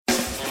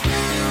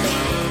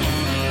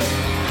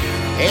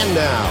And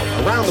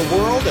now, around the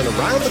world and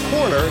around the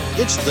corner,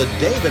 it's the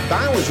David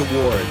Bowers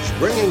Awards,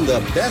 bringing the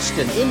best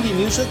in indie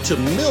music to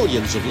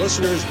millions of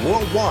listeners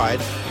worldwide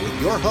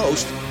with your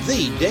host,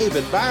 the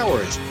David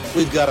Bowers.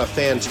 We've got a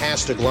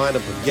fantastic lineup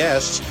of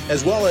guests,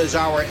 as well as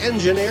our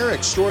engineer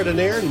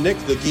extraordinaire, Nick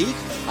the Geek,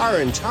 our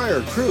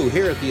entire crew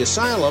here at the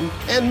Asylum,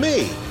 and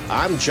me.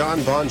 I'm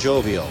John Bon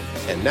Jovial.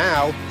 And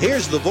now,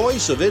 here's the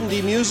voice of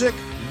indie music,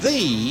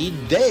 the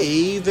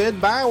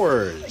David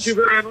Bowers. Thank you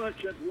very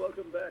much, and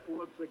welcome back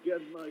once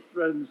again, my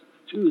friends,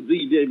 to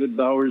the David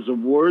Bowers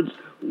Awards.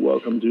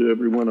 Welcome to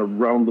everyone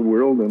around the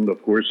world, and of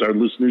course our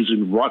listeners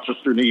in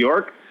Rochester, New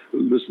York,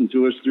 who listen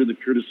to us through the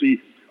courtesy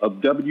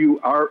of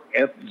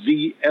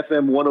WRFZ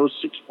FM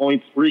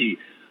 106.3,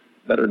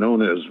 better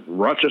known as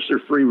Rochester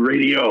Free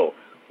Radio,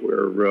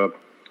 where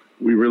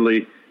we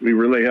really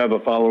have a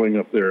following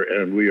up there,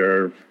 and we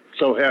are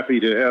so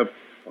happy to have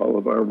all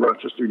of our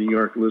Rochester, New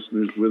York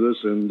listeners with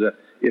us. And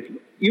if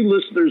you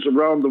listeners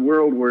around the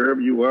world, wherever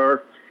you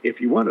are,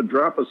 if you want to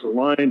drop us a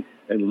line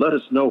and let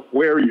us know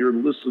where you're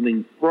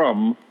listening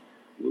from,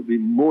 we'll be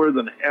more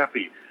than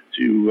happy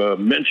to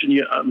mention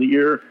you on the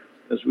air,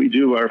 as we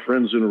do our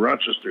friends in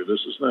Rochester.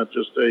 This is not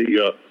just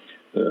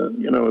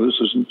this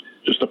isn't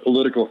just a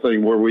political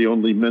thing where we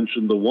only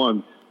mention the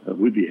one.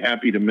 We'd be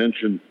happy to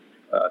mention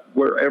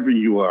wherever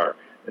you are,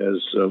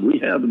 as we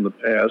have in the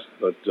past.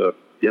 But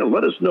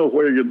let us know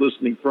where you're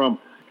listening from,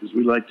 because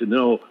we like to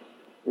know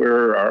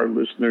where our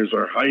listeners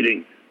are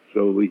hiding,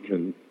 so we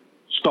can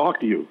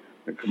stalk you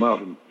and come out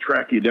and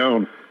track you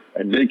down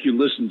and make you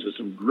listen to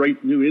some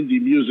great new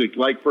indie music,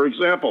 like, for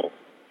example,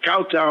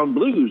 Cowtown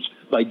Blues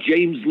by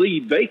James Lee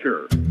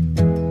Baker.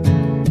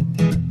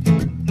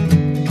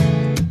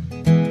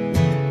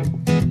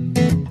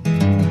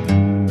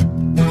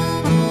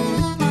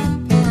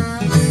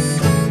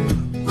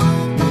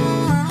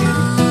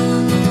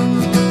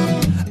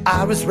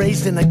 I was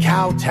raised in a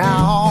cow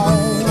town.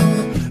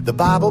 The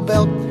Bible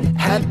Belt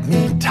had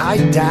me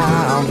tied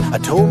down. I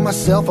told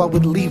myself I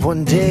would leave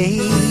one day,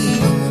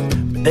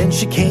 but then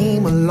she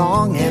came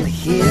along and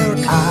here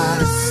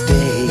I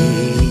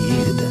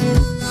stayed.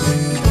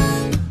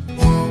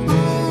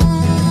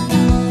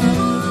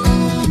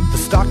 The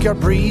stockyard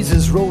breeze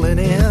is rolling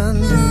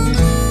in.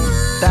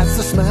 That's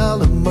the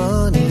smell of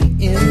money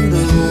in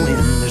the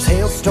wind. There's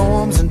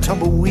hailstorms and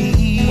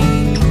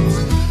tumbleweeds.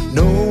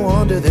 No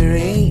wonder there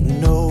ain't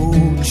no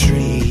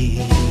trees.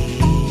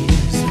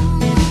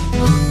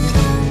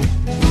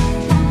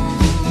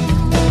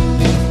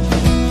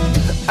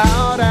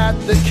 Out at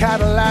the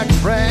Cadillac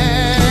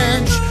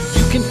branch,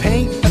 you can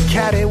paint a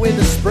caddy with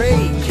a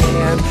spray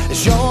can. It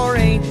sure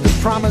ain't the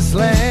promised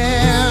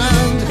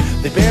land.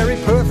 They bury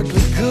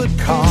perfectly good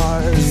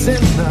cars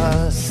in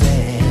the sand.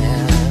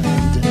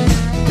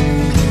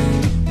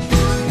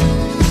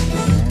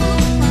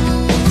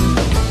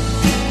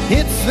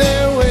 It's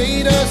their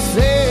way to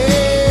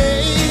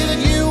say that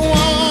you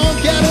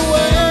won't get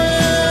away.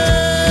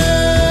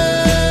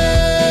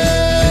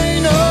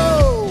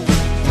 No,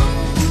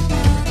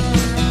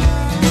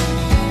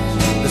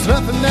 there's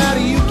nothing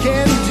that you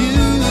can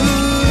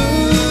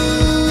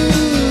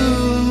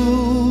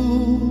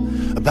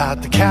do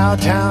about the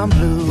Cowtown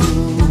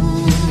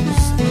Blues.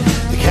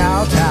 The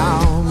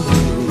Cowtown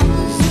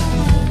Blues.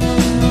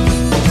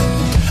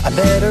 I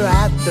met her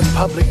at the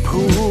public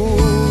pool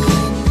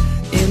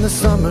in the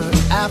summer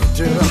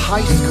after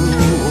high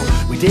school.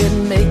 We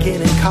didn't make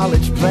any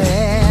college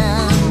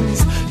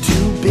plans,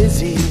 too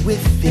busy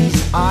with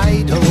these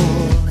idle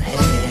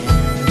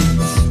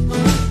hands.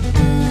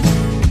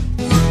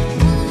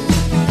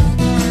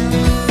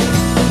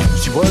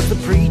 She was the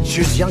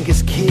preacher's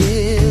youngest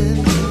kid,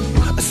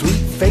 a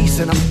sweet face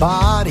and a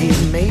body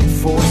made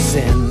for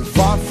sin.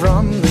 Far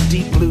from the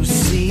deep blue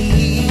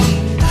sea,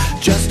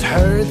 just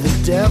her, the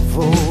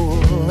devil,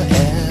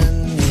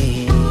 and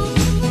me.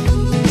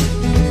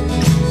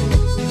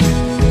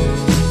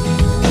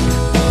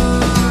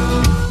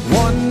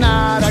 One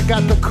night I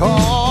got the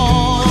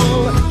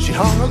call. She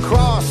hung a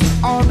cross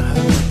on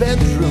her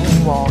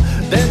bedroom wall,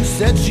 then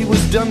said she was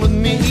done with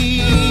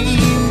me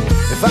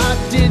if I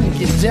didn't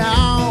get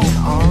down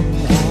on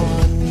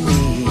one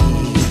knee.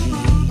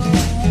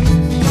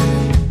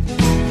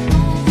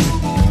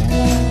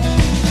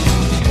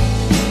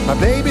 My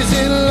baby's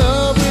in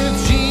love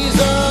with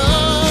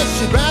Jesus.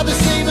 She'd rather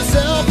save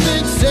herself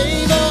than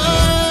save us.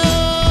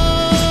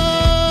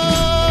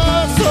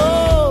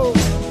 Oh,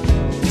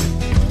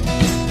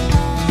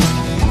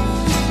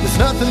 there's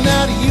nothing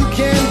that you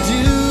can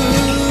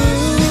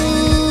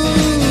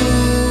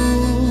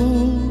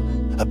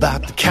do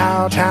about the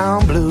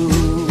Cowtown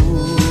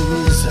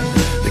Blues.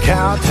 The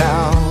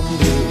Cowtown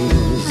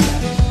Blues.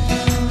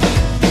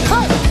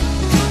 Hey!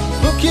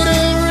 Look at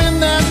her in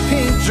that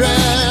pink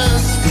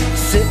dress,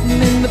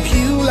 sitting in the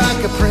pew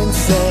like a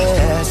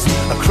princess,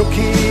 a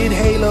crooked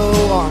halo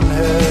on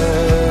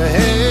her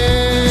head.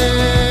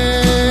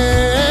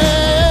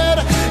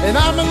 And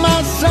I'm in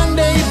my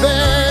Sunday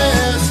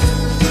best,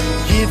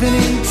 giving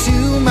in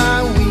to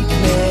my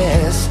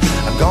weakness.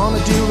 I'm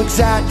gonna do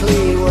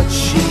exactly what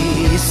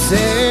she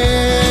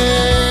said.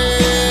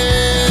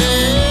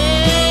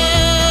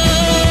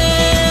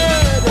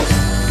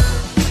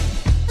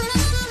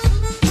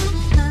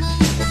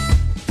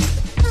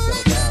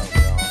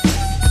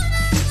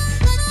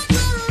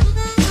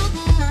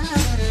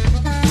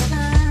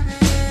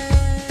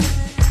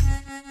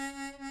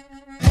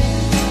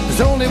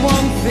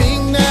 one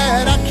thing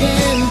that I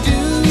can do.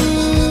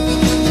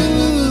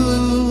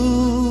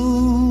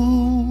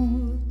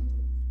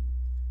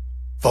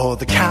 For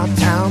the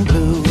Cowtown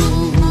Blues,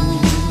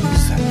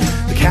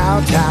 the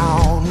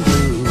Cowtown Blues.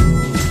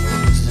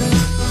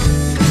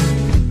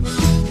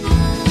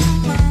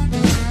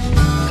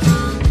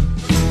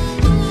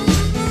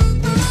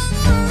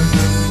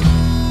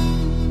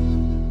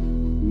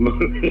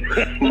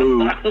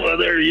 Well,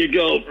 there you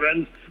go,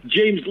 friends.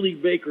 James Lee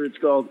Baker, it's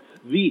called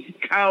The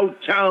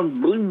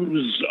Cowtown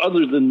Blues.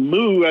 Other than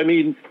moo, I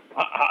mean,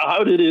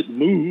 how did it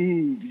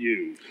move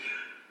you?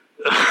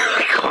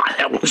 God,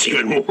 that was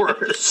even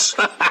worse.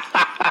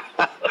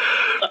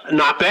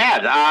 Not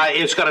bad.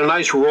 It's got a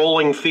nice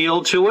rolling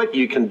feel to it.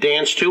 You can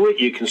dance to it.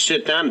 You can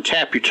sit down and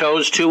tap your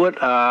toes to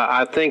it.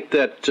 I think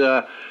that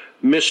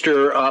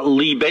Mr.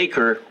 Lee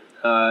Baker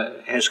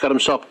has got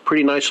himself a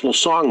pretty nice little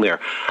song there.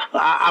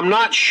 I'm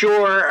not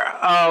sure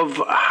of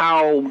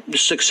how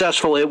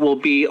successful it will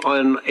be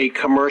on a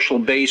commercial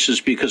basis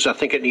because I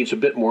think it needs a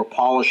bit more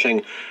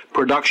polishing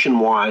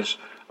production-wise.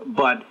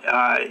 But,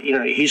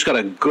 he's got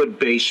a good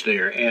bass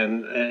there,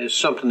 and it's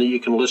something that you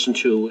can listen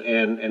to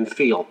and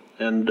feel.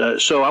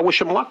 And so I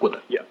wish him luck with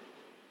it. Yeah.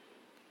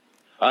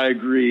 I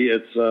agree.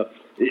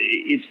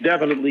 It's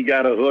definitely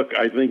got a hook.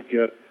 I think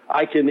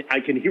I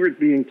can hear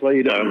it being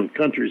played on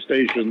country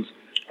stations.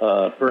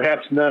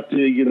 Perhaps not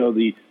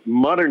the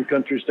modern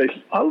country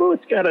stations, although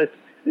it's got a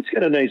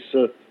nice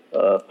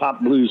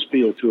pop blues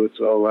feel to it.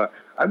 So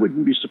I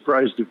wouldn't be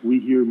surprised if we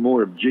hear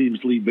more of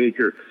James Lee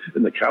Baker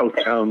and the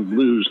Cowtown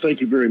Blues.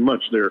 Thank you very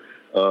much there,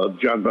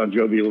 John Bon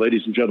Jovial,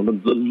 ladies and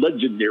gentlemen, the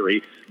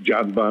legendary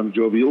John Bon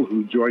Jovial,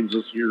 who joins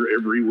us here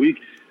every week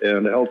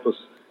and helps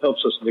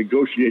us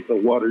negotiate the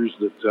waters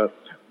that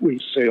we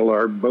sail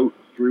our boat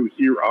through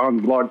here on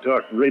Blog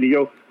Talk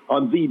Radio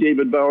on the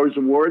David Bowers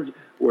Awards,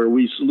 where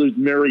we salute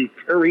Mary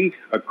Perry,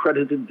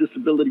 accredited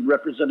disability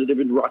representative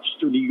in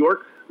Rochester, New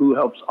York, who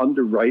helps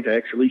underwrite,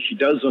 actually, she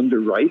does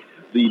underwrite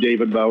the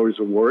David Bowers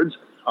Awards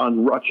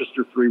on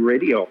Rochester Free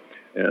Radio.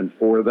 And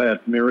for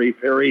that, Mary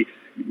Perry,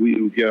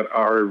 we get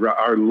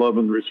our love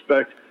and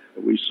respect.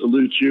 We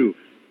salute you,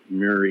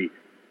 Mary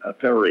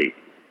Perry.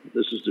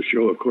 This is the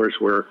show, of course,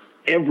 where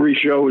every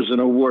show is an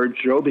award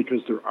show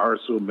because there are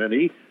so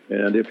many.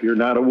 And if you're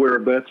not aware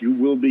of that, you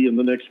will be in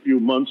the next few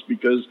months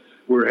because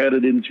we're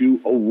headed into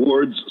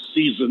awards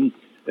season,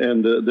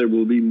 and there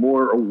will be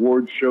more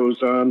award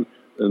shows on.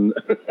 And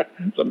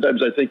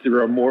sometimes I think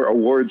there are more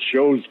award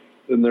shows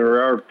than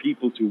there are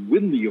people to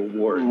win the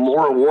award.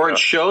 More award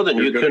show than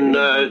you can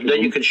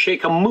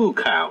shake a moo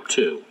cow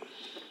to.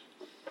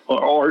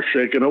 Or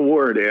shake an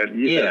award, Ed.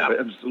 Yeah,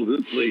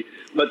 absolutely.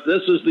 But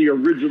this is the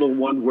original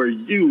one where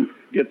you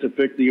get to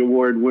pick the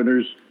award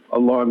winners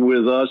along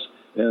with us,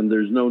 and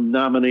there's no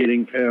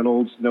nominating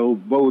panels, no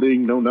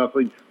voting, no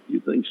nothing. You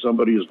think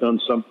somebody has done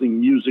something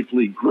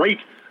musically great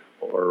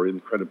or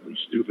incredibly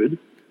stupid,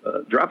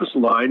 drop us a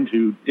line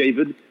to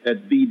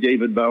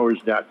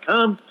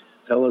david@TheDavidBowers.com.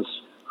 Tell us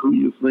who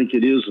you think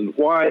it is and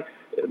why,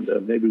 and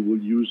maybe we'll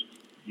use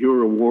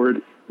your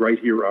award right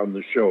here on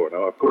the show.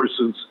 Now, of course,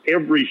 since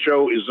every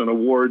show is an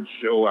award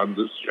show on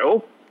this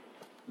show,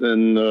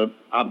 then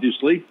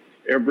obviously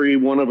every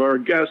one of our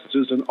guests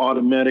is an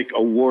automatic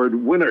award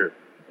winner,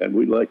 and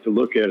we like to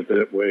look at it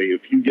that way.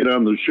 If you get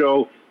on the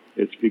show,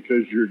 it's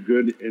because you're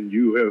good and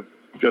you have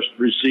just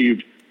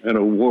received an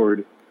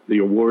award, the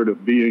award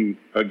of being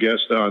a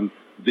guest on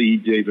the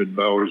David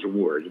Bowers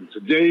Award. And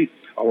today,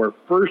 our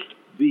first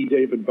The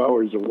David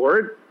Bowers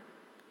Award,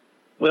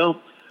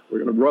 well, we're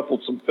going to ruffle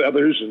some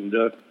feathers and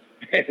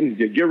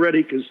get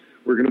ready because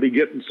we're going to be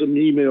getting some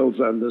emails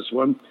on this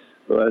one.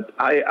 But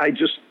I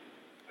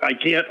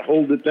can't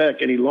hold it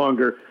back any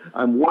longer.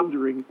 I'm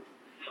wondering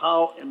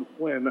how and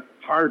when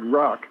hard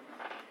rock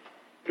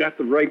got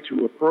the right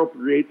to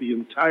appropriate the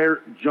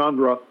entire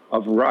genre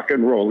of rock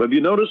and roll. Have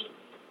you noticed?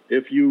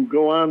 If you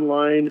go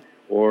online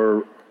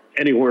or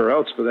anywhere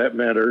else for that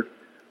matter,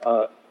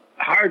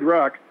 hard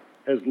rock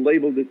has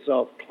labeled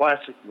itself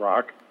classic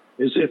rock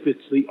as if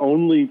it's the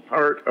only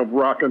part of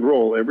rock and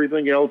roll.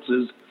 Everything else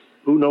is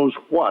who knows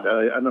what.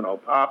 I don't know,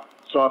 pop,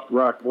 soft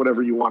rock,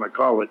 whatever you want to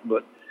call it.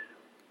 But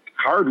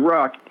hard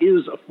rock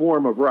is a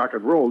form of rock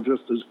and roll,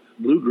 just as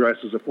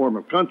bluegrass is a form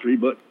of country,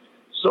 but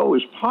so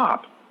is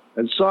pop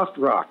and soft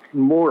rock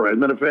and more. As a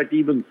matter of fact,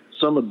 even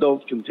some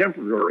adult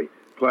contemporary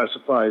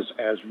classifies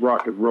as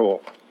rock and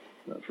roll.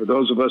 For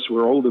those of us who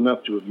are old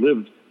enough to have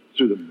lived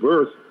through the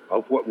birth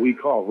of what we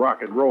call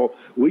rock and roll,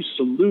 we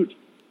salute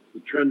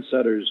the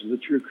trendsetters and the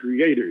true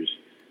creators.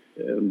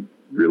 And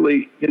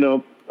really,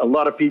 a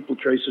lot of people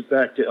trace it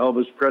back to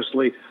Elvis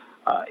Presley.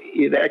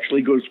 It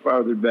actually goes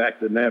farther back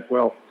than that.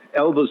 Well,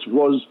 Elvis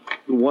was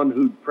the one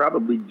who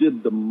probably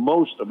did the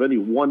most of any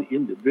one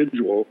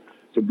individual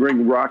to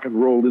bring rock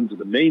and roll into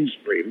the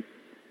mainstream.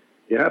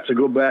 You have to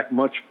go back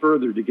much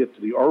further to get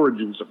to the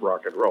origins of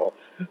rock and roll.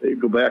 You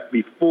go back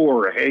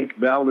before Hank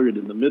Ballard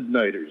and the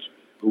Midnighters,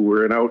 who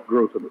were an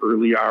outgrowth of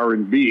early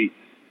R&B,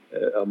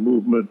 a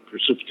movement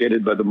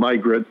precipitated by the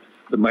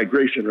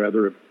migration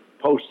of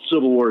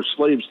post-Civil War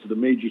slaves to the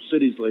major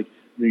cities like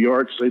New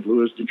York, St.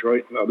 Louis,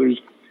 Detroit, and others.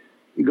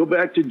 You go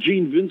back to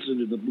Gene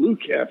Vincent and the Blue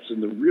Caps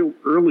in the real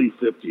early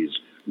 50s,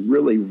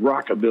 really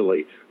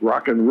rockabilly.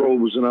 Rock and roll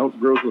was an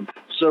outgrowth of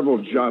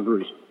several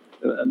genres,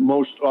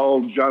 most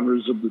all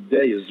genres of the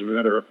day, as a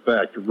matter of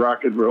fact.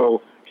 Rock and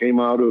roll came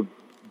out of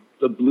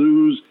the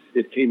blues,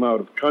 it came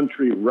out of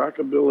country,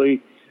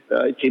 rockabilly,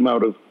 it came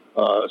out of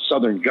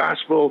Southern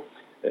gospel,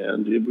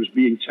 and it was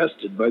being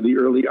tested by the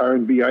early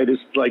R&B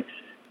artists like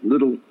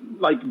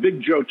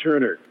Big Joe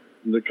Turner,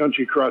 and the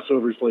country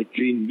crossovers like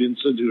Gene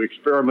Vincent, who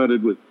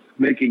experimented with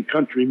making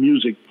country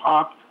music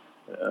pop.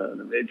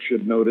 It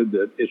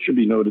should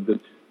be noted that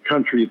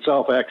country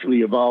itself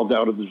actually evolved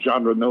out of the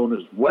genre known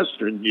as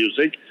Western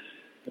music,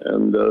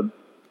 and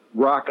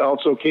rock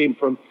also came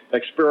from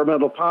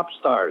experimental pop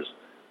stars.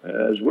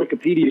 As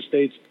Wikipedia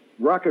states,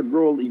 rock and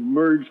roll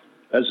emerged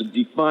as a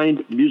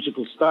defined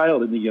musical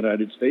style in the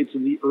United States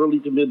in the early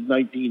to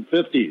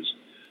mid-1950s.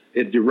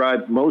 It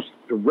derived most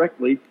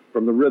directly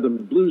from the rhythm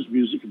and blues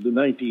music of the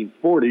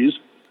 1940s,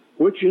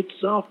 which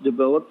itself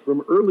developed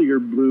from earlier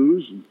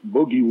blues,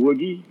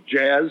 boogie-woogie,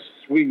 jazz,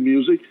 swing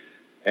music,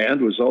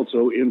 and was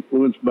also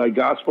influenced by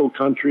gospel,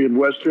 country, and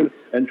Western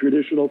and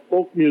traditional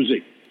folk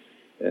music.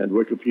 And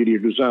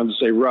Wikipedia goes on to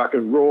say rock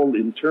and roll,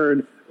 in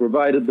turn,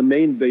 provided the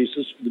main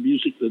basis for the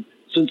music that,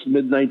 since the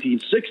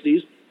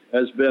mid-1960s,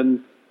 has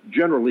been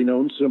generally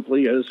known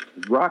simply as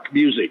rock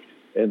music,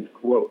 end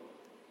quote.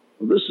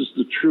 Well, this is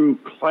the true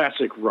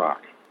classic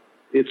rock.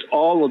 It's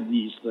all of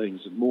these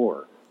things and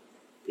more.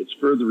 It's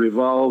further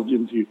evolved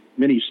into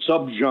many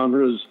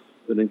subgenres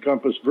that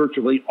encompass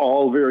virtually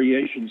all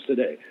variations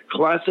today.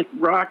 Classic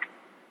rock,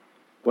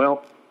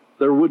 well,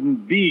 there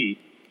wouldn't be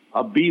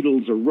a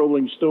Beatles or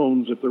Rolling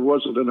Stones if there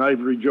wasn't an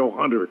Ivory Joe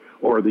Hunter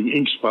or the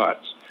Ink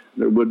Spots.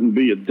 There wouldn't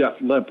be a Def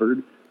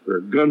Leppard or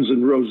Guns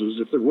N' Roses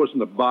if there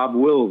wasn't a Bob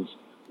Wills,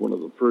 one of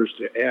the first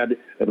to add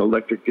an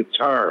electric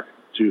guitar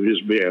to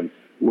his band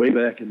way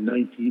back in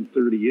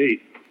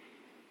 1938.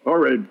 All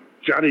right,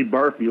 Johnny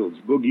Barfield's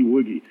Boogie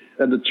Woogie.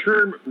 And the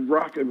term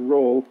rock and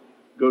roll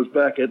goes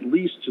back at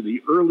least to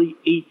the early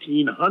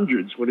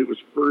 1800s when it was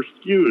first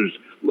used.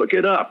 Look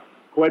it up.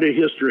 Quite a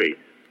history.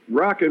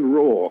 Rock and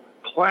roll,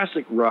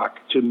 classic rock,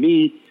 to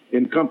me,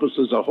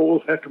 encompasses a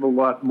whole heck of a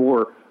lot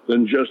more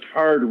than just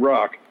hard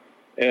rock.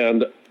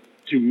 And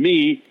to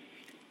me,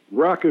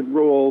 rock and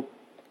roll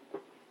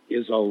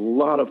is a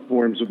lot of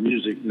forms of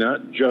music,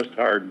 not just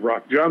hard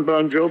rock. John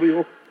Bon Jovi,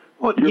 your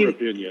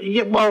opinion?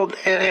 Yeah, well,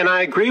 and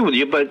I agree with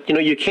you, but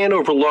you can't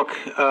overlook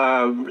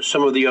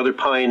some of the other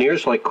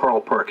pioneers like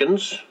Carl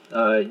Perkins.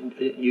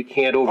 You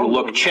can't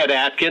overlook Chet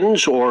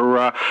Atkins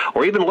or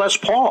even Les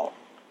Paul.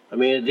 I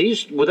mean,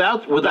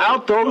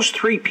 without those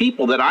three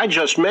people that I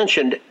just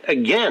mentioned,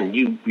 again,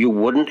 you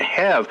wouldn't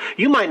have.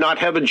 You might not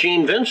have a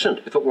Gene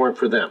Vincent if it weren't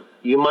for them.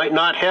 You might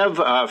not have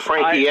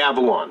Frankie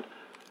Avalon.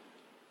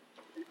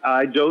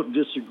 I don't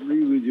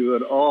disagree with you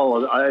at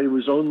all. I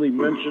was only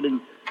mentioning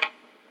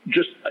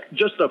just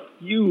a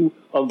few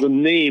of the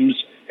names,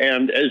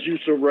 and as you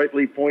so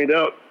rightly point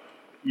out,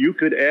 you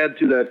could add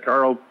to that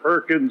Carl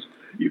Perkins.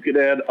 You could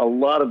add a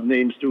lot of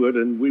names to it,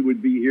 and we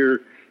would be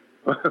here.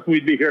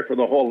 We'd be here for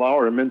the whole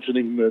hour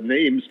mentioning the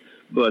names.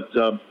 But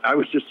I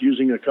was just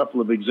using a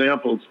couple of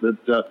examples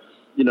that to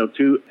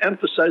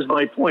emphasize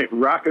my point.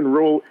 Rock and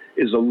roll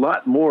is a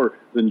lot more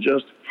than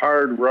just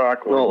hard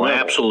rock. Oh,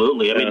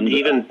 absolutely. I mean,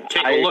 even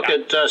take a look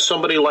at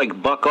somebody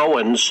like Buck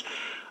Owens.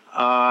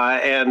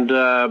 They're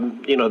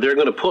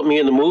going to put me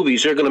in the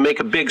movies. They're going to make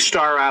a big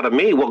star out of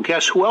me. Well,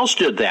 guess who else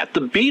did that?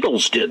 The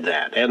Beatles did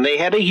that, and they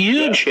had a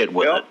huge hit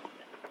with it.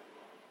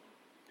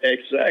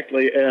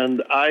 Exactly,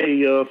 and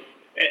they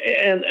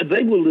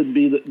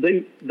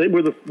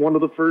were one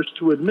of the first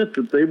to admit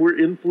that they were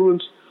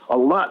influenced a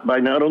lot by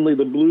not only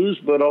the blues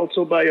but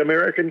also by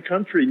American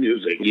country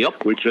music.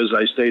 Yep. Which, as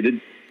I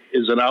stated,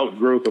 is an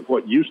outgrowth of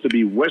what used to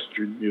be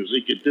Western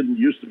music. It didn't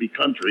used to be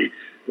country.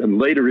 Then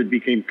later it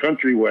became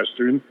country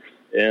Western,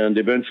 and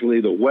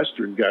eventually the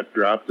Western got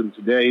dropped, and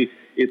today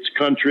it's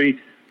country,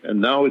 and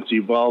now it's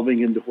evolving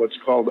into what's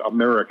called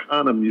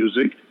Americana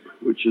music,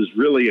 which is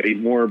really a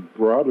more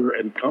broader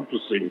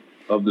encompassing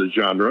of the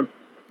genre.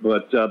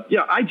 But,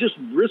 I just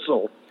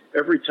bristle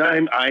every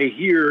time I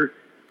hear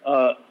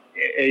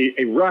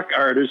a rock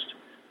artist,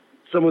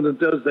 someone that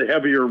does the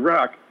heavier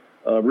rock,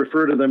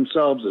 refer to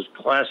themselves as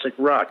classic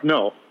rock.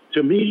 No,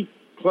 to me,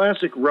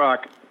 classic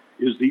rock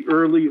is the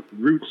early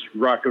roots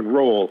rock and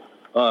roll.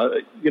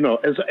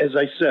 As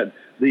I said,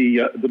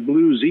 the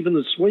blues, even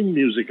the swing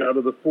music out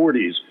of the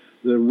 40s,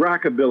 the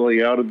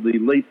rockabilly out of the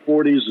late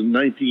 40s and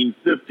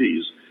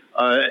 1950s,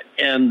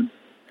 and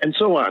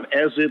so on.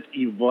 As it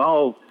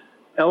evolved,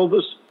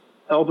 Elvis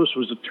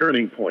was a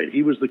turning point.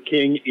 He was the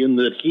king in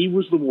that he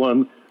was the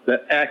one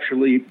that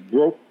actually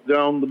broke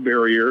down the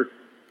barrier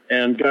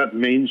and got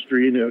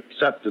mainstream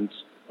acceptance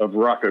of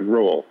rock and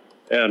roll.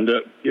 And,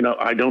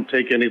 I don't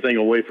take anything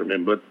away from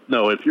him. But,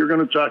 no, if you're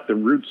going to talk the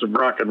roots of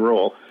rock and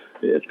roll,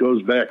 it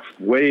goes back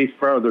way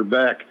farther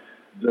back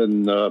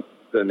than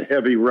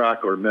heavy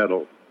rock or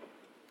metal.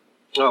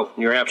 Oh,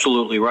 you're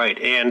absolutely right.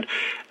 And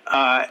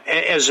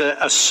as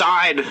a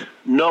side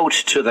note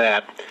to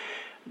that,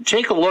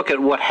 take a look at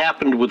what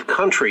happened with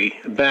country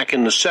back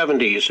in the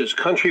 70s, as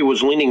country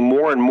was leaning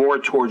more and more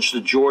towards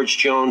the George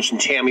Jones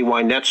and Tammy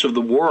Wynette's of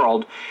the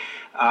world,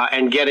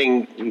 and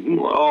getting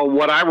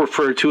what I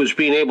refer to as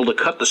being able to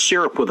cut the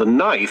syrup with a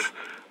knife.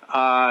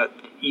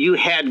 You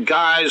had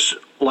guys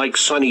like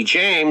Sonny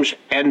James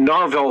and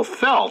Narvel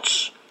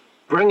Feltz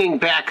bringing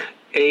back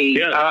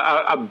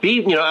a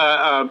beat,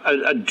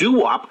 a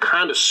doo-wop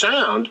kind of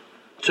sound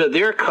to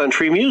their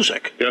country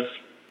music. Yes.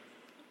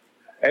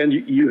 And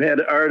you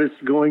had artists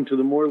going to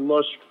the more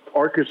lush,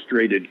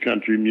 orchestrated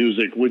country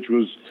music, which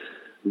was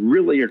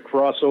really a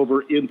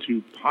crossover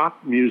into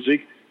pop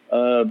music.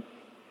 To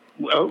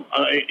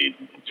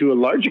a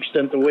large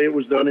extent, the way it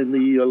was done in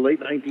the late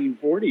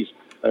 1940s.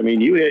 I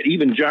mean, you had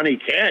even Johnny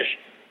Cash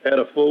had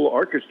a full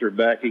orchestra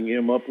backing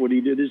him up when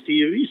he did his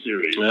TV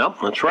series. Yeah,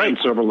 that's right. And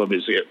several of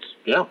his hits.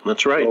 Yeah,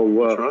 that's right.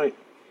 So, that's right.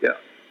 Yeah.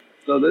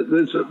 So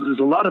there's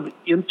a lot of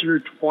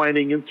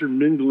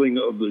intermingling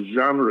of the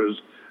genres.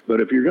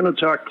 But if you're going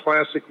to talk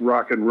classic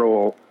rock and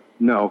roll,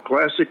 no,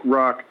 classic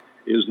rock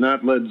is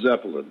not Led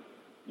Zeppelin.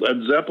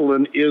 Led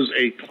Zeppelin is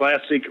a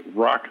classic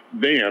rock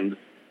band,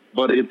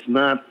 but it's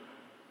not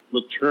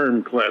the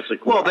term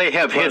classic rock. Well, they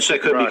have hits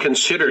that could be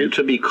considered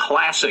to be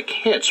classic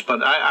hits,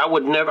 but I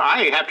would never.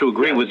 I have to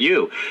agree with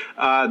you.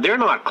 They're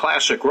not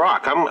classic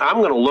rock. I'm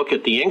going to look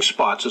at the Ink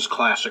Spots as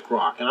classic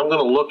rock, and I'm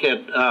going to look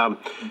at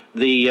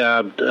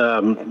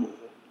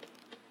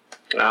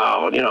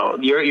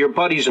your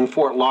buddies in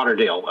Fort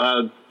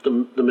Lauderdale,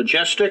 the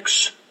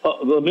Majestics.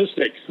 The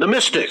Mystics. The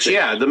Mystics,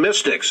 yeah, the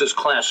Mystics is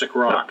classic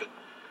rock.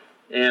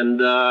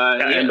 And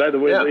and by the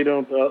way,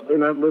 they're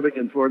not living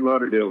in Fort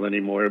Lauderdale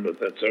anymore, but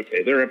that's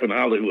okay. They're up in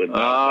Hollywood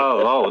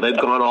now. They've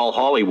gone all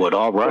Hollywood,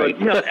 all right.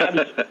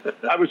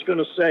 I was going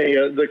to say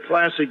the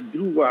classic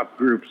doo-wop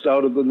groups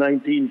out of the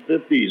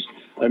 1950s.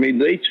 I mean,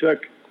 they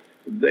took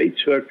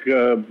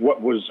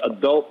what was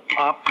adult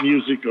pop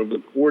music of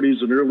the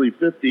 40s and early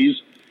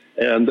 50s,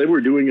 and they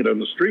were doing it on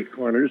the street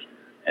corners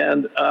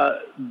and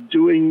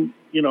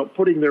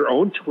putting their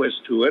own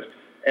twist to it.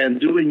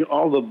 And doing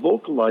all the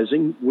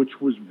vocalizing,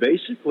 which was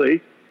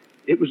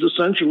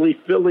essentially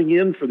filling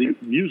in for the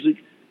music,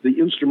 the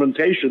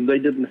instrumentation. They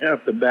didn't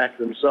have to back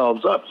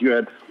themselves up. You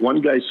had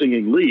one guy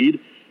singing lead,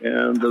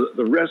 and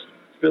the rest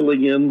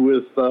filling in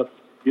with,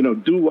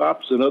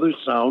 doo-wops and other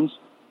sounds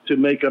to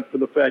make up for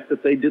the fact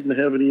that they didn't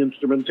have any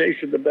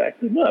instrumentation to back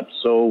them up.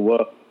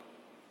 So,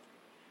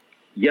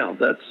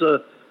 that's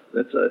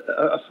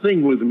a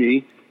thing with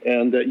me.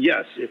 And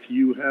yes, if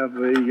you have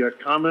a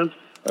comment,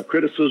 a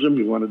criticism,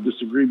 you want to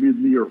disagree with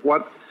me or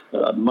what,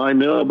 my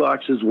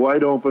mailbox is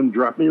wide open.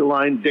 Drop me a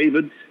line,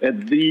 David at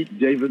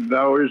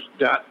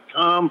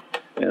TheDavidBowers.com.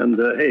 And,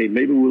 hey,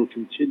 maybe we'll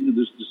continue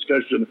this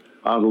discussion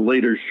on a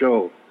later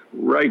show.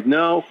 Right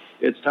now,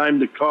 it's time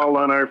to call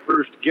on our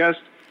first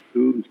guest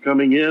who's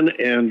coming in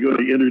and going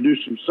to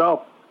introduce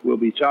himself. We'll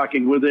be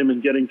talking with him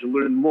and getting to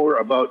learn more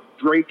about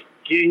Drake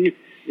King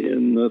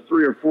in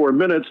 3 or 4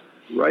 minutes.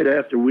 Right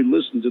after we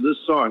listen to this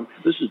song.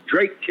 This is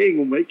Drake King.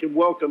 We'll make him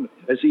welcome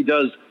as he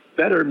does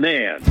Better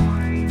Man.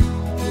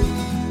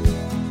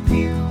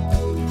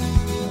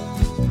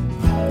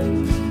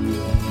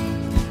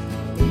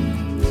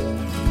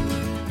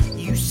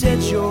 You said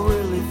you're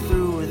really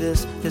through with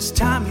this. This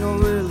time you're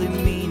really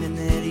meaning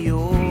that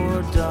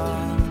you're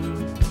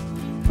done.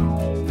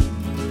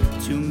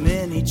 Too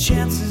many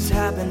chances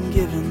have been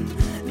given.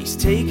 And he's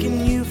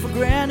taken you for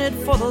granted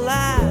for the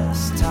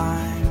last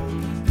time.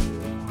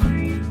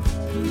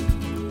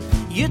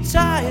 You're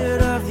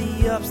tired of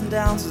the ups and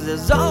downs, 'cause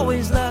there's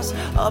always less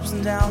ups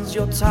and downs.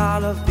 You're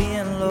tired of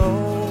being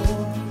low.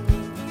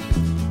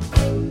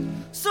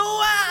 So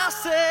I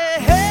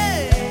say,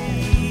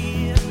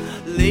 hey,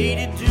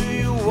 lady, do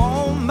you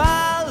want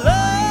my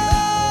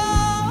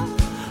love?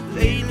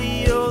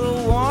 Lately you're the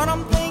one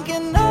I'm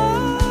thinking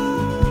of.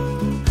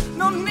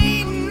 No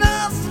need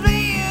us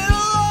being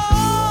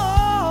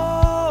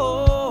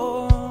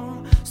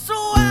alone. So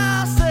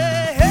I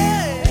say,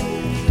 hey,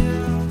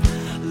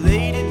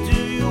 lady,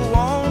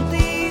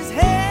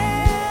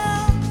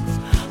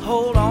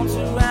 hold on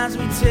to as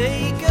we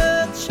take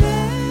a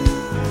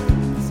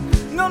chance.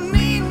 No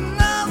need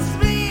us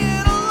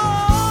being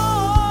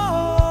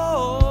alone.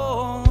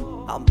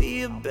 I'll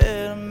be a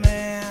better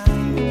man.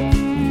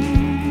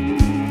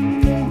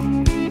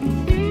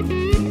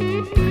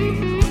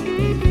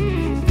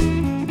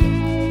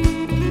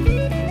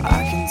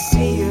 I can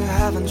see you're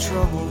having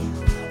trouble.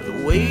 The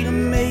way to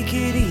make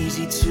it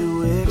easy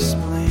to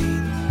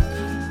explain.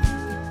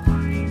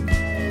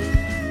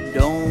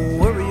 Don't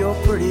worry your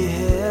pretty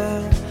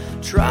hair,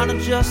 trying to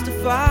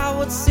justify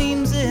what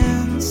seems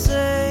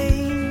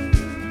insane.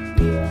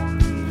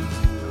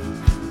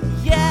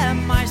 Yeah, it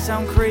might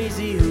sound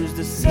crazy. Who's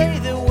to say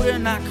that we're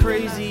not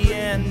crazy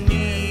and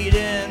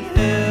needing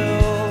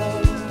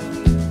help?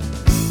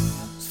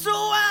 So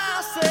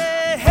I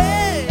say,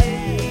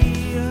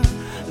 hey,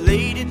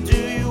 lady, do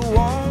you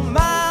want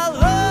my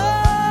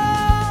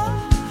love?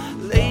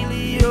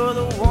 Lately you're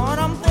the one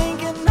I'm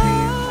thinking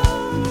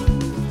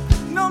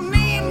of. No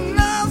need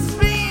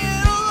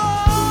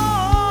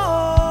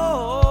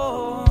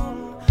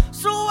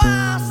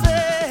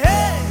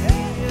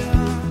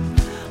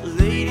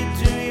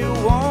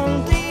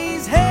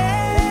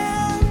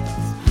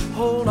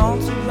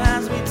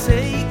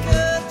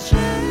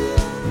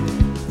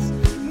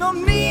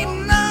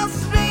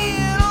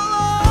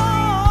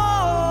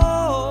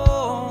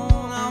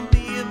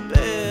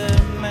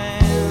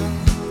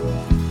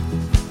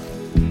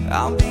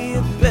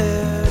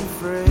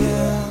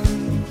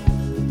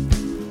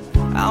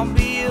I'll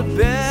be a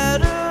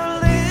better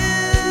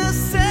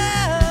listener.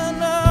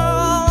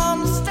 I'll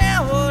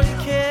understand what he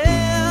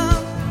can.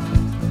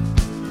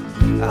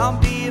 I'll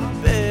be a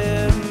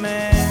better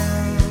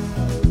man.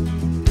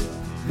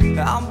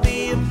 I'll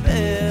be a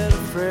better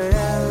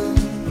friend.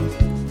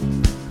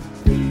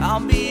 I'll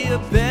be a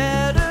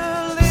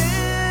better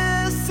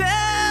listener.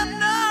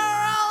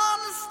 I'll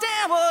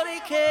understand what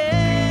he can.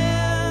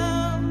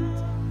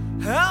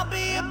 I'll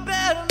be a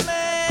better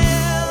man.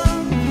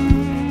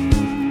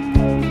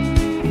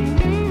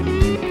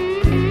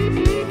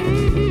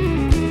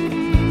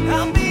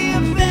 I'll be a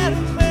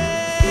better man.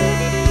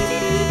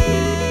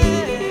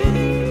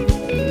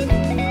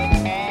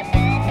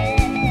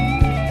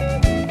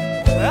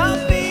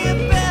 I'll be a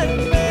better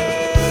man.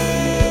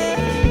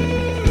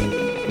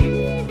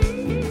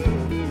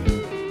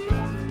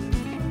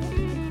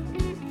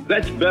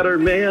 That's Better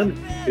Man.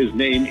 His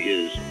name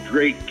is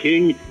Drake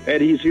King,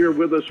 and he's here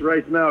with us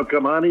right now.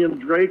 Come on in,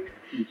 Drake,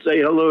 and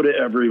say hello to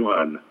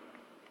everyone.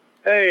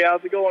 Hey,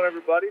 how's it going,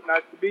 everybody?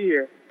 Nice to be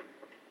here.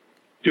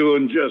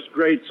 Doing just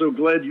great. So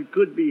glad you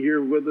could be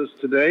here with us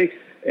today,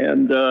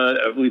 and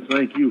we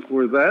thank you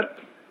for that.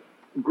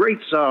 Great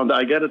sound.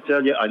 I got to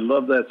tell you, I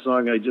love that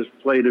song I just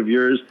played of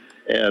yours,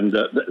 and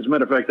as a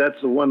matter of fact, that's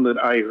the one that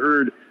I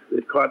heard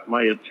that caught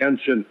my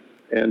attention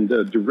and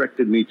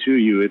directed me to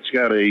you. It's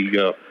got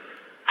a,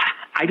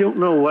 I don't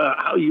know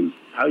how you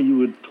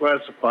would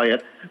classify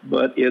it,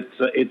 but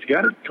it's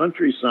got a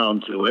country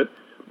sound to it,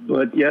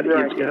 but yet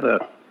It's got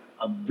a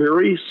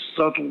very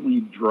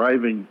subtly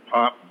driving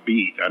pop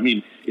beat. I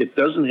mean, it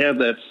doesn't have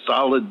that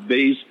solid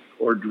bass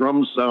or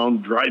drum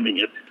sound driving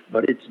it,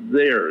 but it's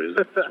there. It's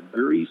a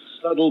very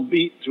subtle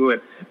beat to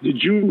it.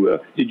 Did you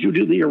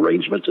do the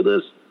arrangement to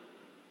this?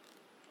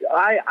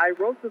 I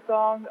wrote the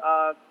song,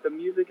 the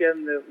music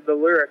and the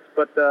lyrics,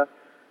 but the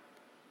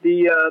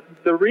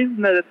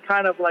reason that it's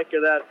kind of like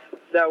that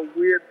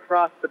weird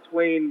cross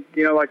between,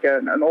 like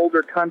an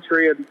older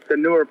country and the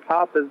newer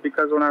pop is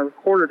because when I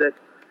recorded it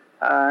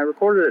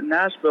in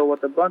Nashville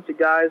with a bunch of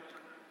guys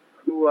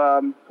who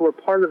were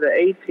part of the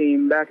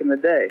A-Team back in the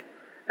day.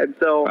 And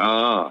so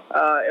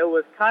it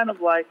was kind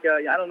of like,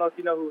 I don't know if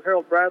you know who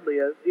Harold Bradley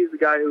is. He's the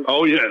guy who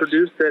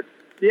produced it.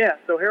 Yeah,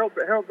 so Harold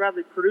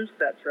Bradley produced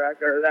that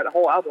track, or that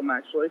whole album,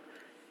 actually.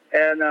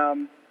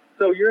 And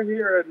so you're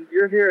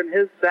hearing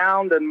his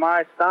sound and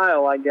my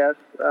style, I guess,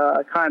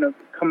 kind of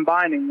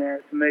combining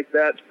there to make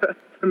that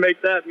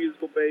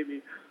musical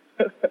baby.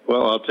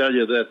 Well, I'll tell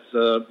you that's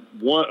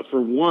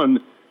one.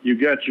 You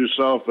got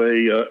yourself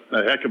a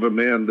heck of a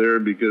man there,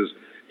 because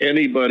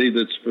anybody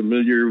that's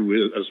familiar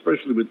with,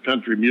 especially with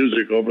country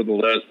music over the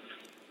last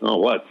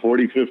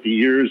 40, 50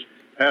 years,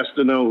 has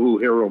to know who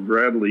Harold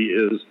Bradley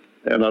is.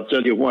 And I'll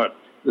tell you what,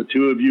 the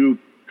two of you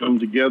come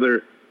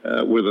together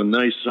with a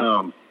nice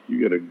sound. You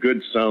get a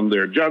good sound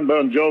there. John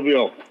Bon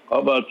Jovial, how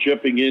about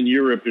chipping in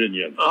your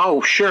opinion?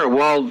 Oh, sure.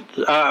 Well,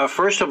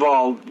 first of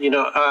all,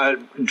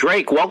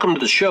 Drake, welcome to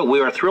the show.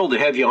 We are thrilled to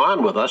have you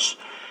on with us.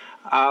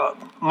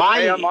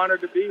 Hey, I'm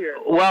honored to be here.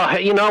 Well,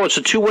 it's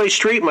a two-way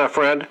street, my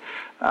friend.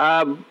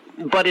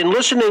 But in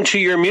listening to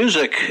your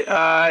music,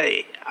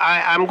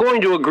 I'm going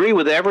to agree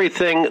with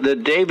everything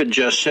that David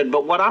just said.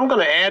 But what I'm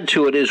going to add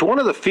to it is one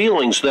of the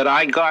feelings that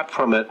I got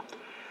from it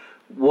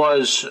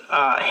was,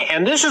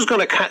 and this is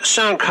going to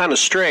sound kind of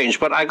strange,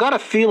 but I got a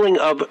feeling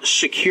of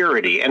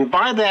security. And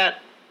by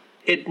that,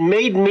 it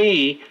made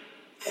me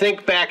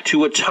think back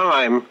to a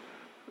time,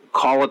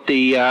 call it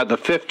the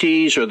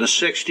 50s or the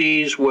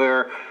 60s,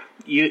 where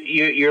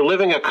you're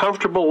living a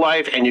comfortable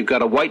life and you've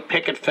got a white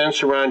picket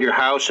fence around your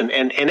house and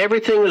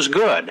everything is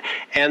good.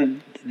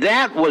 And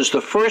that was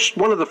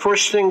one of the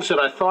first things that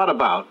I thought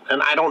about.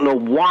 And I don't know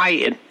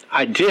why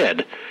I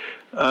did.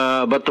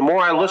 But the more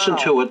I listen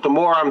to it, the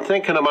more I'm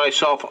thinking to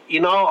myself,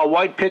 a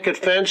white picket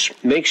fence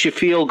makes you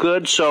feel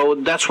good. So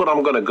that's what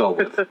I'm going to go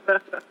with.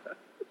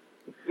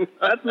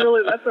 That's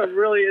a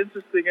really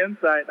interesting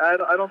insight.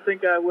 I don't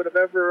think I would have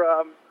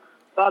ever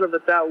thought of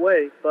it that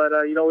way, but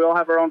we all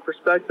have our own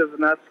perspective,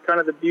 and that's kind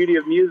of the beauty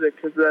of music,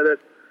 is that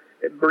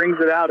it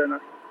brings it out in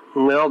us.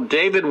 Well,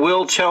 David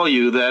will tell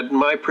you that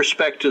my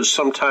perspectives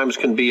sometimes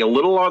can be a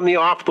little on the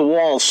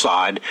off-the-wall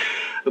side.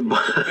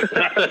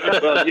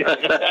 Well,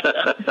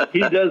 yeah.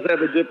 He does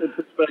have a different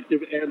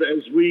perspective, and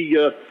as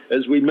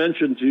we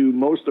mentioned to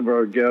most of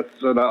our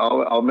guests, and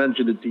I'll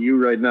mention it to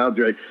you right now,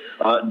 Drake,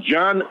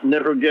 John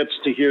never gets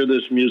to hear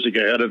this music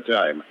ahead of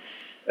time.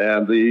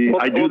 And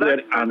I do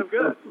that on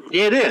purpose.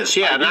 It is,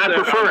 yeah, and I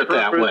prefer it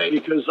that way.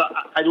 Because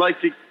I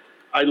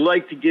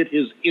like to get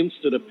his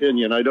instant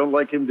opinion. I don't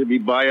like him to be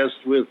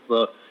biased with,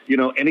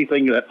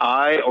 anything that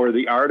I or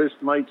the artist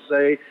might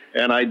say.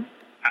 And I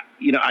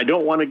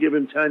don't want to give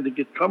him time to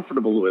get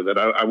comfortable with it.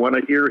 I want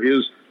to hear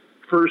his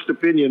first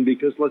opinion,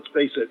 because let's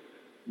face it,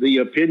 the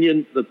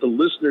opinion that the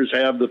listeners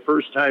have the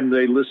first time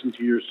they listen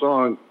to your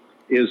song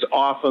is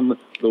often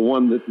the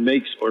one that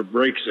makes or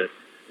breaks it.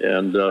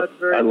 And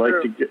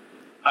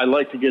I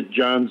like to get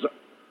John's,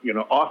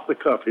 off the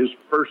cuff, his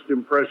first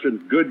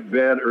impression, good,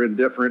 bad, or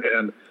indifferent.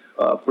 And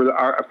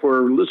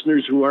for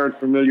listeners who aren't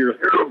familiar,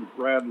 Harold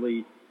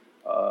Bradley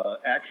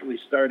actually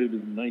started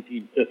in the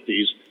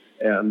 1950s,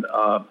 and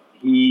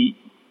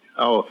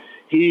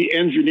he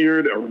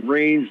engineered,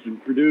 arranged,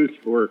 and produced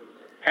for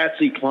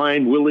Patsy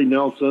Cline, Willie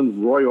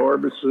Nelson, Roy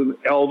Orbison,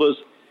 Elvis,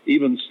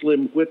 even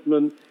Slim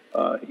Whitman.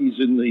 He's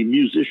in the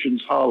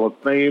Musicians Hall of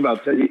Fame. I'll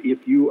tell you,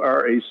 if you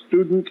are a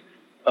student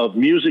of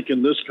music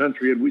in this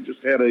country, and we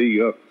just had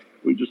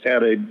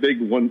a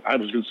big one. I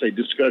was going to say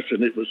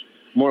discussion. It was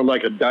more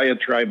like a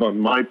diatribe on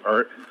my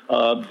part,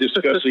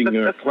 discussing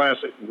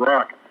classic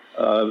rock.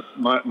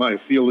 My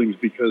feelings,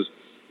 because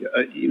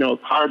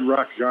hard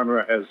rock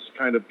genre has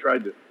kind of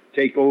tried to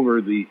take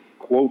over the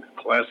quote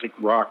classic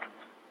rock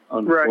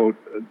unquote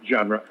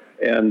genre,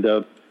 and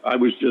I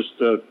was just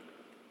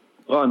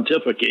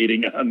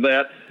pontificating on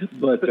that.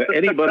 But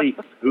anybody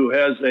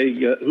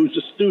who's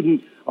a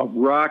student of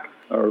rock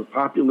or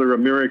popular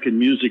American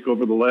music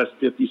over the last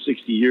 50,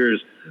 60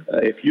 years,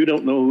 if you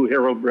don't know who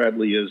Harold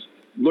Bradley is,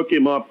 look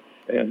him up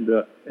and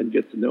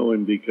get to know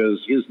him, because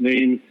his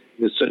name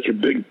is such a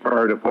big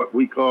part of what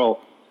we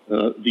call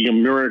the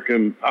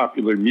American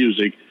popular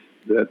music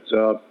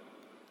that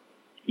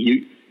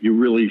you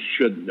really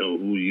should know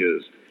who he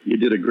is. You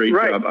did a great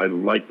job. I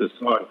like the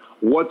song.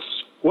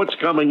 What's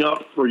coming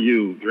up for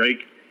you,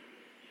 Drake?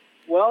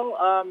 Well,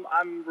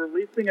 I'm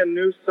releasing a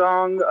new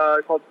song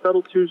called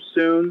Settle Too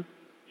Soon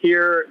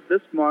here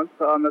this month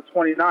on the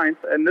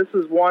 29th, and this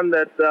is one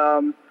that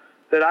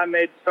I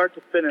made start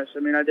to finish. I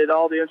mean, I did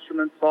all the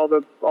instruments, all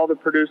the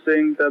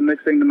producing, the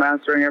mixing, the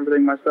mastering,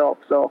 everything myself.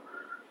 So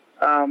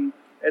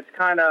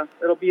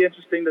it'll be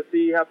interesting to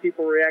see how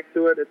people react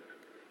to it. It's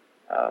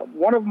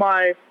one of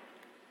my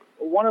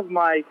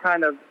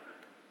kind of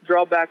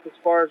drawbacks as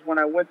far as when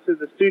I went to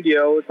the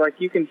studio. It's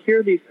like you can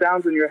hear these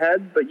sounds in your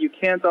head, but you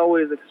can't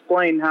always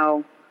explain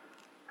how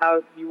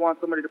you want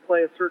somebody to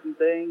play a certain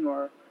thing,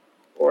 or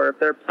if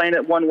they're playing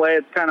it one way,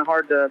 it's kind of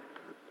hard to,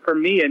 for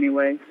me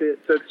anyway, to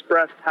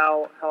express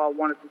how I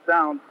want it to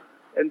sound.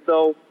 And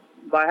so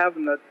by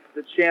having the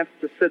chance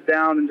to sit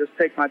down and just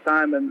take my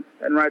time and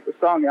write the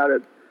song out,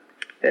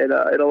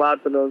 it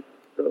allowed for those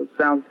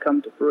sounds to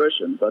come to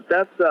fruition. But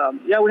that's,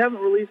 we haven't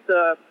released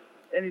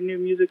any new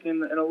music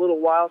in a little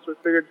while, so we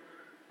figured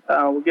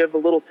we'll give a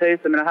little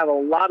taste. I mean, I have a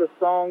lot of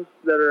songs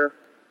that are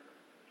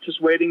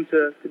just waiting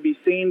to be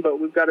seen, but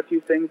we've got a few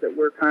things that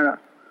we're kind of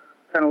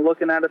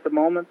looking at the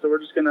moment, so we're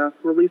just going to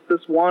release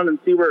this one and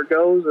see where it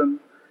goes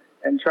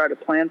and try to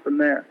plan from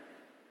there.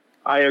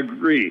 I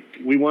agree.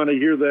 We want to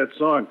hear that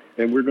song,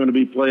 and we're going to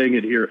be playing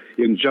it here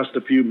in just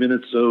a few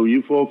minutes, so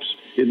you folks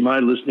in my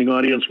listening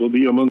audience will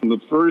be among the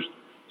first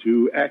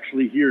to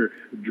actually hear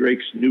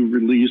Drake's new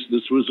release.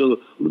 This was a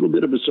little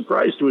bit of a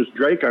surprise to us,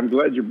 Drake. I'm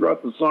glad you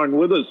brought the song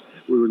with us.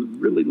 We were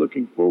really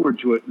looking forward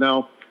to it.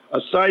 Now,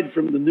 aside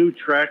from the new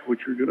track,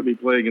 which we're going to be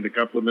playing in a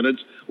couple of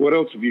minutes, what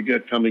else have you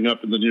got coming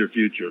up in the near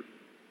future?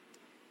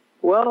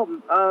 Well,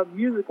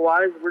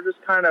 music-wise, we're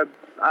just kind of,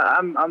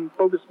 I'm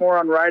focused more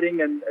on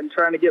writing and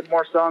trying to get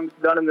more songs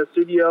done in the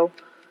studio,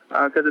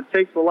 because it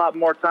takes a lot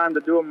more time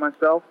to do them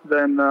myself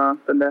than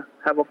to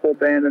have a full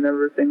band and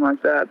everything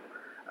like that.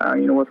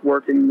 With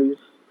working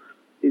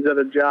these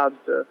other jobs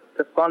to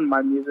fund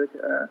my music,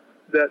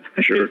 that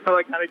sure.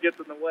 that kind of gets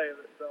in the way of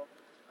it. So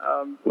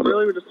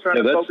really, we're just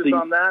trying to focus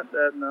on that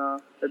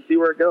and see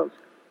where it goes.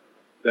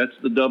 That's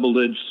the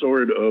double-edged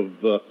sword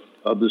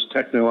of this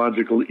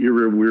technological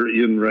era we're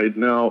in right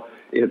now.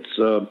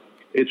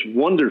 It's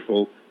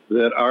wonderful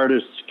that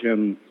artists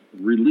can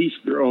release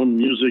their own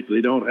music.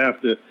 They don't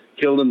have to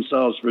kill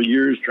themselves for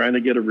years trying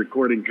to get a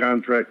recording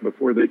contract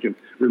before they can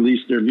release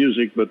their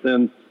music. But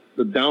then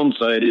the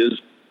downside is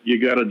you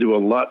got to do a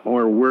lot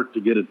more work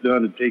to get it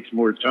done. It takes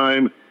more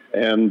time,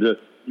 and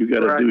you got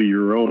to do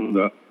your own.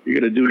 You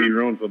got to do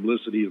your own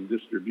publicity and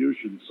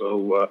distribution.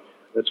 So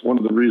that's one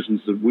of the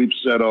reasons that we've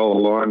said all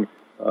along.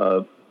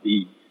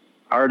 The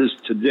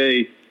artists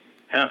today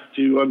have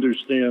to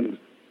understand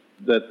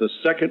that the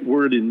second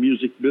word in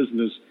music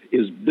business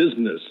is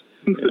business.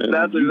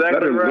 That's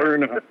exactly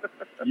right.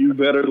 You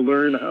better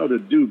learn how to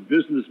do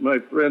business, my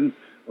friend,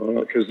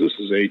 because this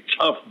is a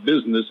tough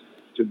business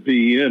to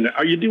be in.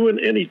 Are you doing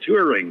any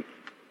touring?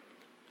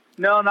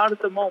 No, not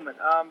at the moment.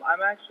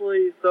 I'm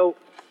actually, so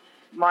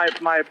my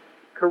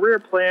career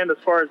plan as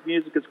far as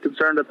music is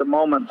concerned at the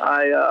moment,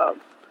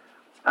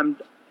 I'm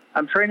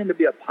training to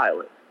be a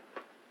pilot.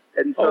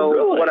 And so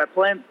really? what I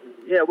plan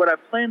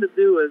to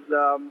do is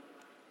I'm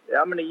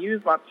going to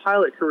use my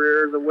pilot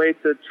career as a way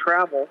to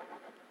travel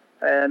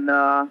and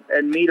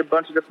meet a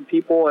bunch of different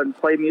people and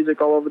play music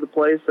all over the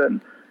place,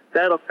 and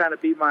that'll kind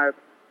of be my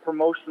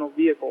promotional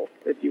vehicle,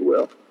 if you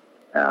will.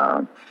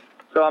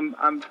 So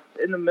I'm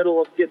in the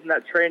middle of getting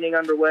that training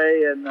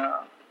underway, and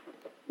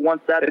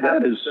once that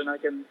happens, then I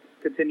can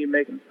continue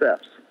making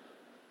steps.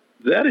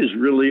 That is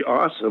really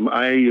awesome.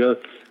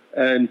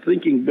 And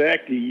thinking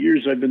back to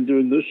years I've been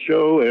doing this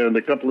show and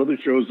a couple other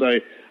shows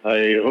I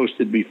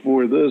hosted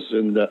before this,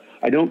 and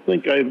I don't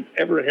think I've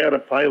ever had a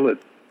pilot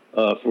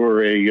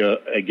for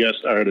a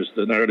guest artist,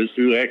 an artist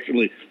who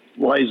actually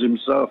flies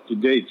himself to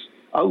dates.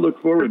 I'll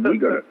look forward.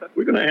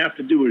 We're gonna have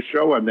to do a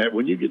show on that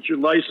when you get your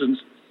license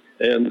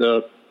and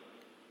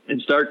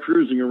and start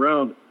cruising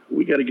around,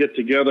 we got to get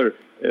together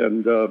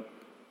and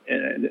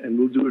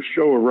we'll do a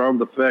show around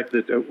the fact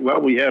that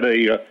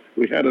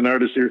we had an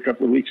artist here a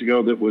couple of weeks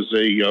ago that was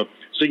a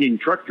singing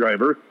truck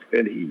driver,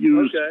 and he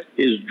used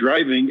his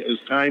driving as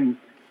time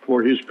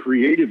for his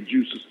creative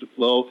juices to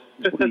flow.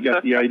 When he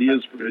got the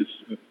ideas for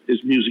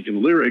his music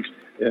and lyrics,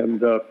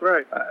 and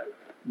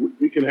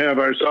we can have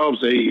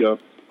ourselves a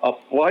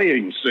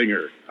flying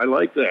singer. I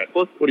like that.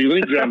 What do you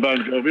think, John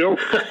Bon Jovial?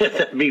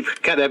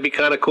 That'd be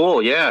kind of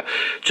cool. Yeah,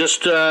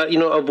 just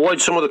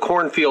avoid some of the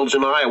cornfields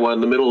in Iowa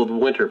in the middle of the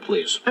winter,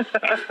 please.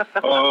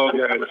 Oh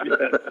gosh,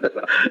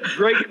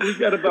 Drake, we've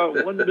got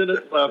about 1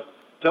 minute left.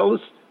 Tell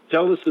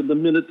us in the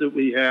minute that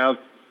we have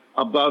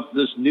about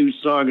this new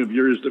song of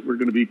yours that we're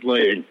going to be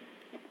playing.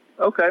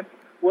 Okay.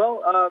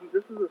 Well,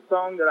 this is a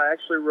song that I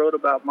actually wrote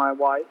about my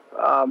wife.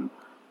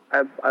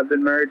 I've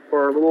been married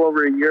for a little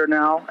over a year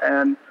now,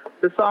 and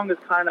this song is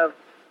kind of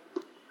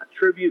a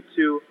tribute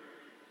to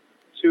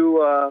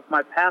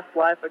my past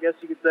life, I guess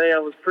you could say. I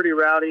was pretty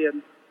rowdy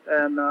and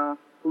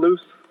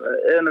loose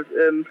in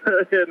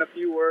a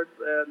few words,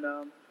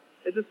 and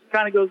it just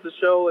kind of goes to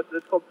show.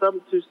 It's called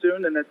 "Settled Too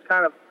Soon," and it's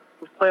kind of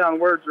a play on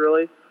words,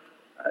 really.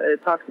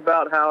 It talks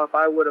about how if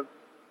I would have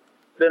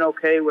been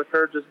okay with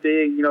her just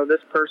being,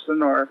 this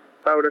person, or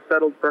if I would have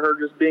settled for her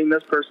just being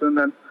this person,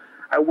 then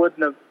I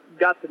wouldn't have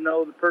got to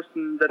know the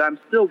person that I'm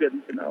still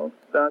getting to know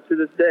to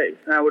this day,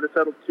 and I would have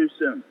settled too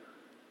soon.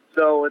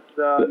 So it's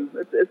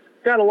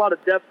got a lot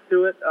of depth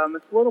to it.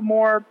 It's a little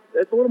more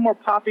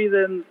poppy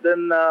than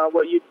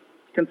what you'd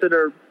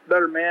consider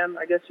Better Man,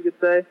 I guess you could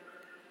say.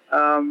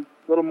 A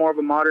little more of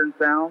a modern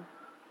sound,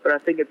 but I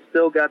think it's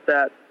still got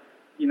that,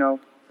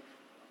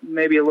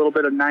 maybe a little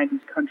bit of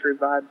 90s country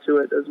vibe to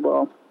it as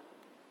well.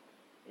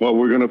 Well,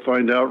 we're going to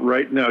find out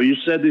right now. You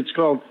said it's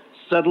called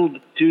Settled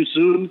Too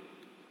Soon?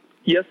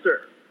 Yes,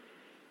 sir.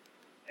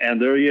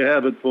 And there you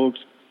have it, folks.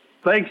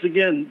 Thanks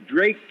again,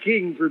 Drake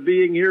King, for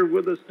being here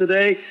with us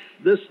today.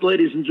 This,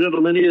 ladies and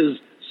gentlemen, is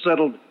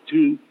Settled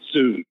Too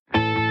Soon.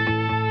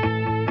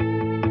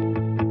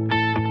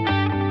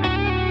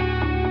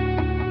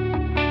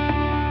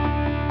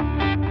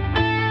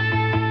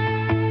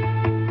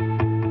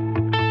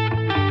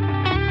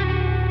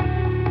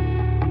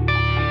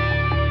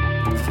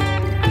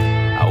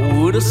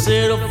 Would have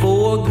settled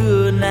for a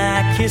good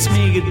night, kiss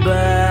me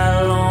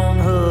goodbye, a long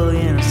hug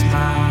and a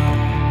smile.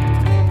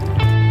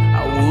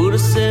 I would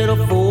have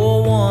settled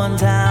for one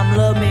time,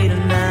 love me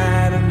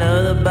tonight,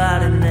 another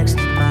body next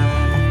to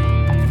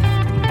mine.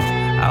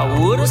 I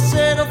would have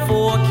settled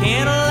for a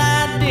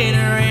candlelight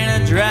dinner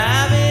and a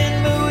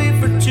drive-in movie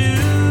for two,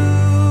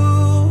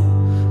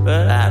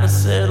 but I'd have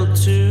settled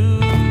too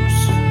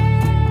soon.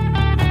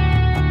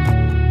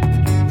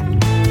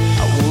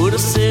 I would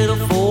have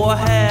settled for a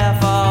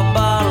half-hour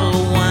bottle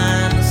of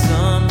wine, the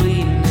sun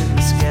bleeding in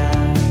the sky.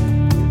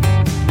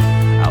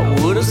 I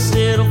would have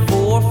settled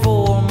for a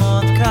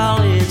 4-month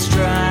college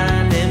try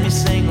and then be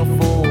single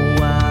for a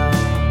while.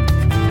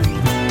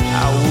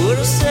 I would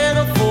have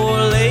settled for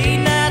a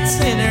late-night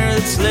sinner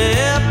that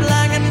slept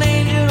like an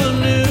angel of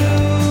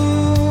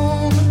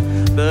noon,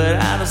 but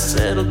I'd have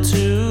settled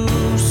too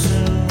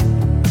soon.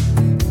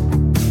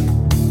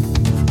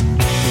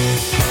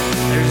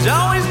 There's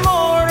always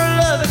more to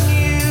loving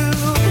you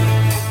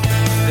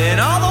than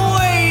all the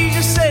ways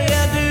you say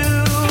I do.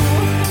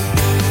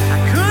 I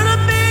could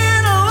have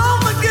been alone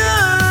for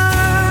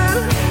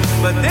good,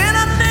 but then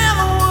I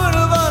never would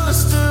have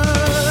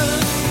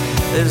understood.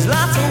 There's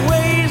lots of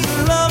ways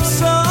to love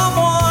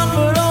someone,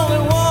 but only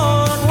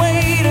one way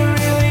to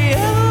really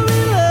ever be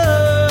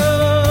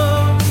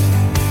loved.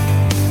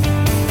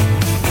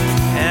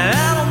 And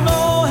I don't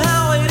know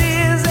how it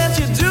is that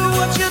you do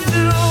what you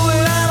do,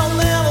 and I don't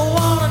ever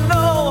want to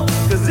know,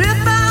 'cause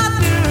if I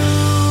do,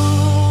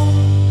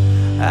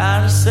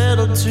 I'd have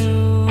settled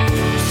too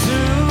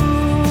soon.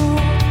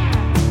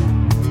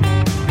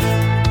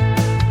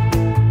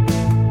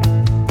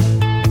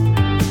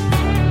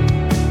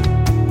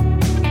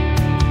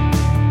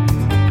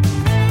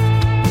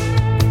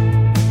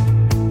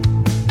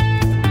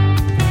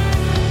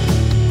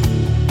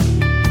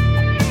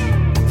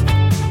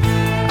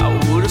 I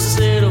would have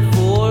settled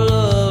for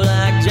love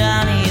like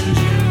Johnny and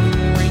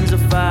June, rings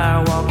of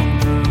fire walking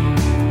through.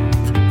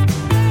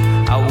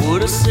 I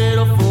would have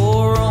settled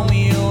for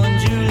Romeo and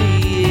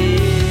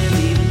Juliet,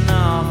 leaving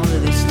off where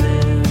they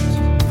slept.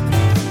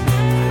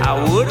 I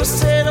would have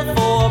settled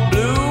for a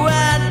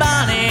blue-eyed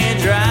Bonnie,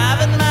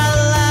 driving by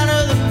the light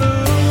of the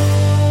moon,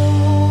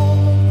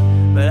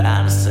 but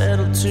I'd have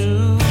settled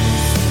too.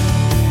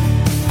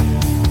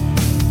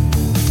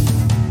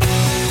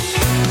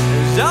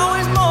 There's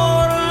always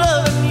more to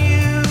loving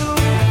you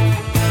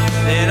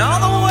than all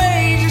the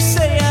ways you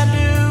say I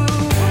do.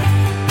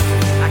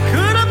 I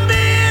could have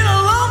been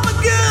alone for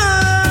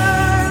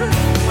good,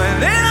 but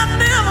then I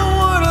never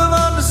would have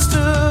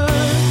understood.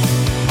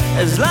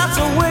 There's lots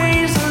of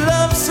ways to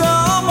love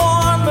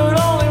someone, but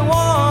only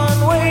one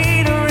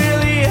way to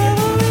really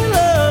ever be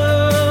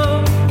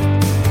loved.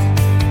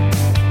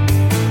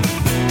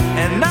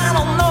 And I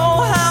don't know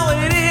how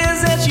it is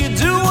that you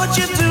do what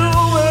you do,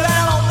 but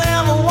I don't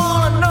ever want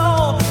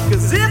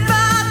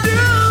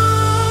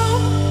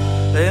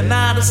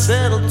never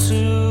settle too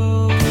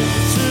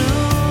soon.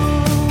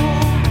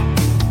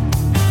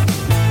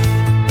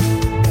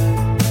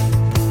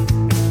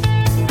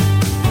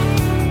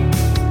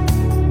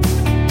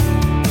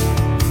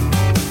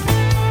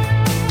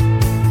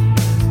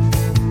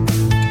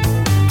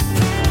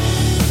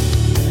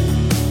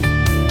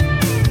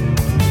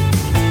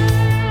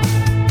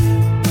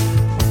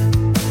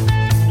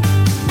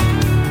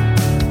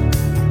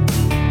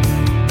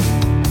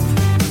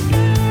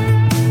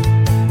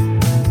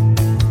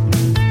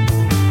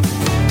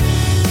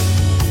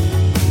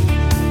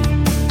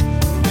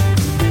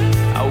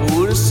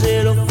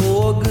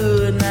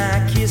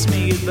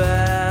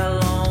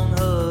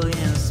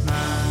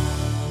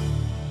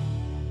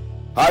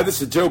 Hi,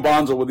 this is Joe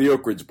Bonzo with the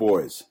Oak Ridge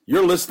Boys.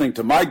 You're listening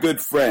to my good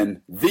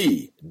friend,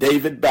 the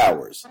David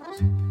Bowers.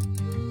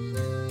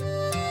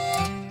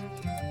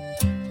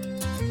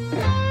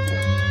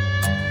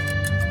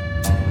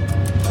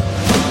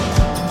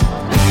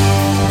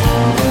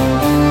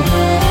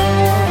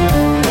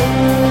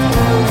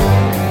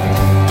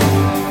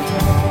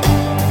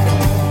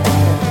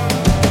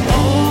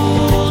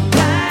 Old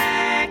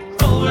black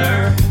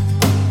roller,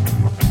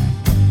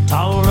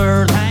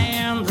 taller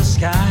than the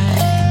sky.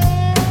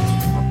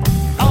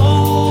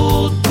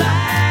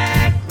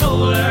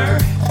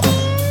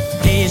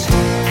 He's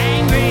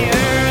angrier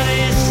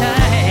this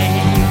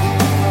time.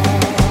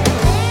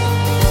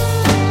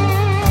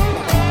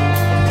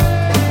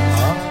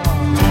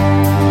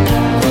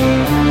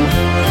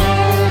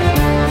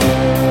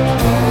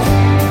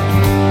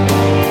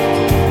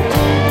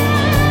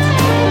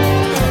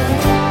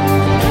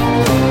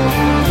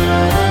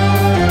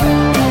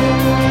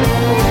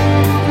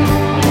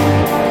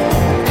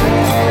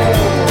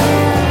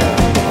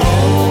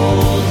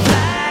 Old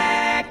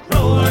black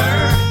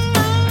roller,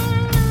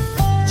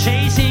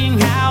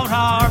 chasing out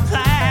our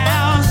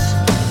plows,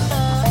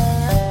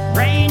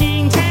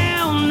 raining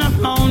down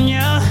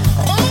pneumonia,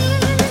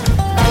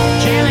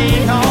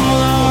 killing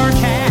all our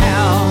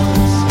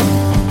cows.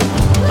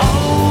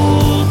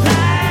 Old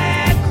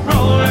black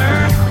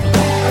roller,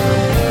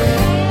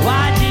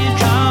 why'd you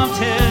come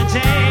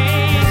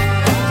today?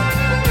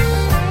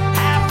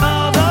 Half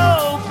of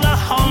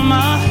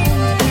Oklahoma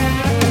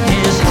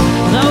is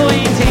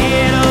blowing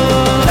it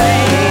away.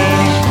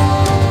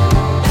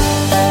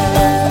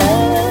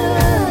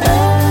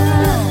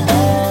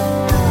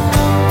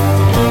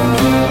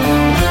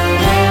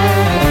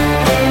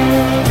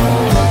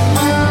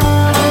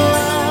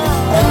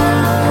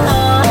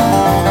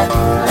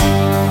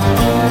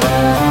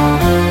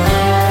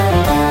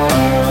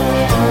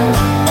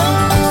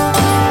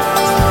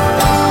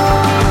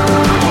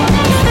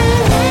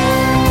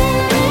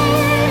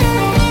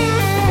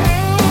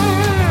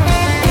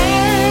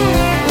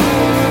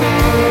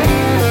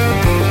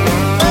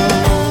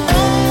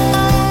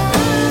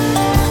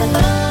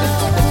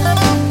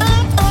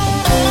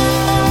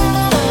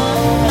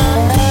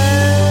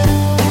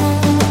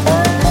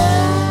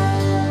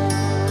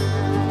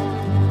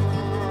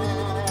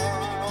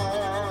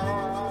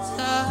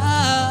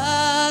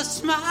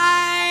 Us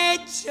might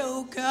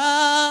choke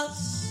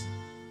us,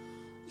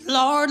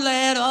 Lord,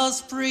 let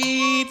us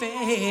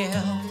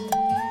prevail.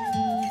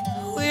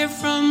 We're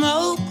from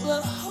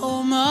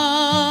Oklahoma,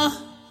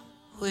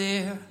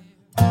 we're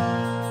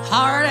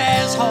hard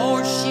as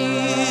horseshoe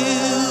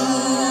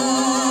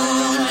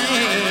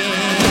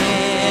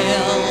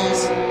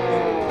nails.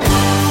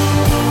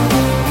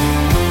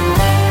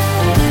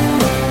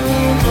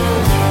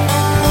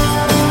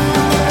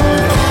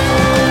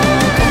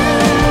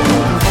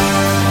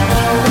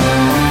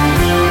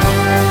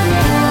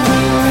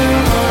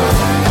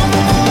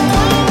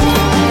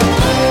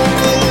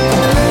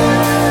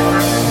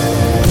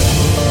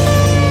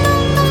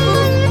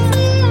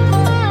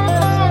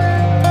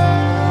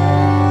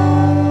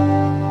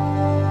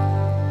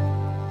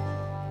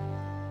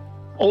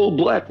 Old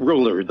Black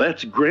Roller,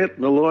 that's Grant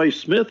Maloy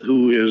Smith,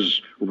 who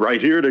is right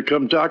here to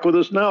come talk with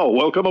us now.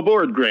 Welcome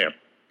aboard, Grant.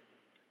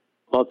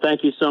 Well,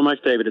 thank you so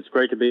much, David. It's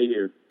great to be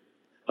here.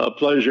 A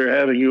pleasure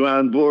having you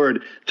on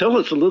board. Tell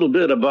us a little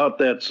bit about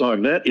that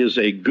song. That is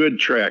a good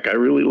track. I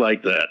really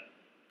like that.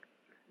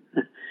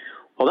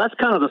 Well, that's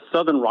kind of the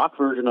southern rock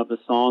version of the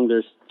song.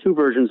 There's two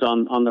versions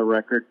on the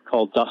record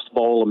called Dust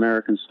Bowl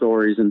American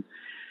Stories. And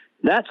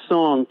that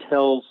song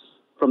tells,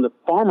 from the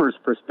farmer's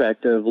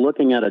perspective,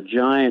 looking at a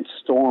giant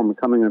storm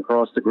coming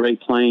across the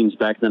Great Plains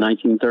back in the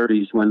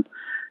 1930s when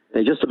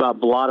they just about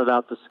blotted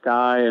out the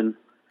sky and,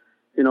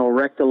 you know,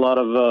 wrecked a lot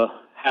of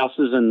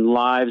houses and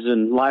lives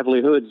and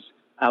livelihoods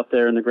out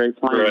there in the Great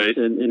Plains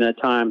in that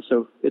time.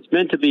 So it's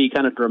meant to be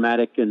kind of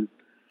dramatic and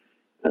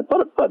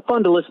but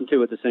fun to listen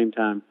to at the same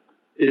time.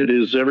 It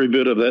is every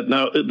bit of that.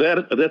 Now,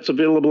 that's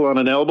available on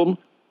an album?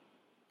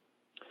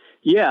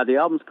 Yeah, the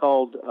album's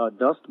called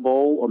Dust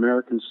Bowl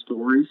American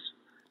Stories.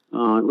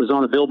 It was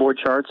on the Billboard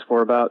charts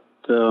for about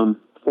 4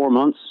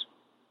 months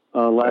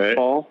last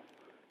fall,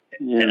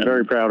 and I'm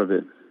very proud of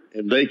it.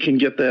 And they can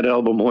get that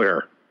album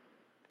where?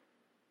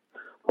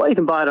 Well, you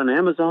can buy it on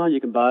Amazon.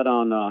 You can buy it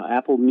on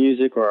Apple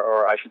Music,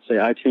 or I should say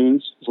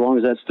iTunes, as long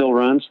as that still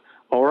runs.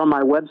 or on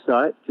my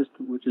website,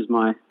 which is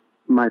my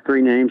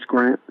three names,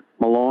 Grant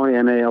Maloy,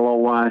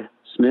 Maloy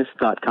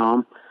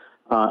Smith.com.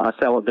 I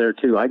sell it there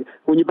too.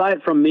 When you buy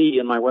it from me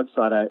on my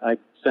website, I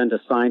send a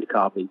signed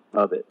copy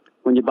of it.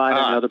 When you buy it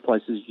in other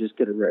places, you just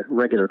get a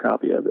regular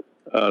copy of it.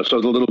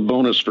 So the little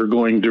bonus for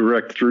going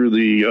direct through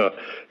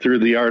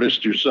the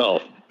artist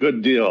yourself.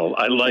 Good deal.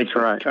 I like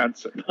that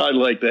concept. I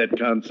like that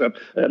concept.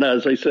 And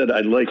as I said,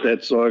 I like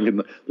that song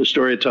and the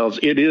story it tells.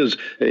 It is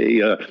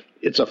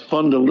it's a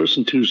fun to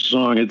listen to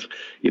song. It's,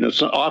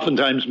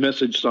 oftentimes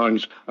message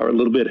songs are a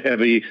little bit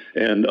heavy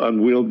and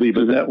unwieldy,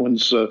 but that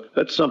one's,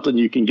 that's something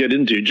you can get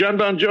into. John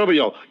Bon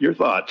Jovial, your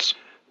thoughts?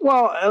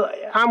 Well,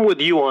 I'm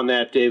with you on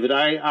that, David.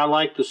 I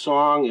like the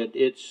song.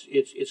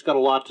 It's got a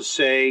lot to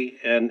say,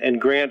 and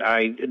Grant,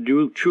 I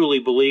do truly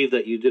believe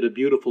that you did a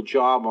beautiful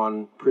job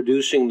on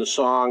producing the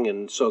song,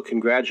 and so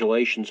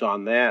congratulations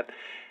on that.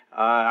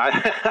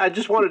 I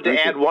just wanted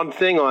to add one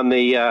thing on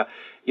the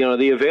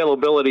the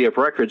availability of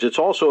records. It's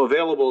also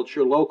available at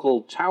your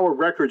local Tower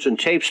Records and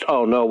Tapes.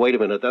 Oh no, wait a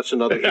minute, that's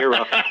another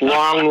era,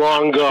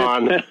 long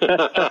gone.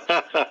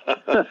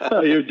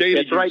 You're dating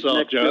it's right yourself,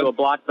 next John. to a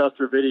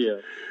Blockbuster Video.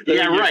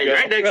 Yeah,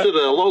 right next to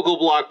the local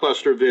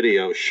Blockbuster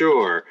Video,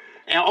 sure.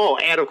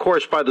 And of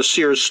course by the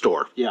Sears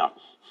store. Yeah.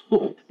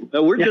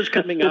 Now, we're just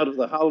coming out of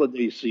the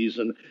holiday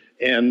season,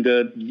 and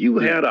you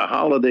had a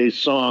holiday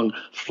song,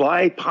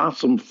 Fly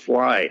Possum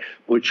Fly,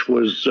 which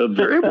was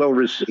very well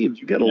received.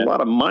 You got a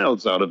lot of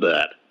miles out of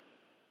that.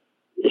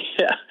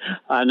 Yeah,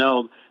 I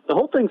know. The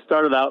whole thing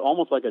started out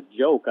almost like a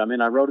joke. I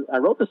mean, I wrote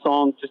the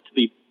song just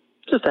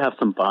to have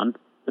some fun.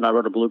 And I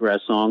wrote a bluegrass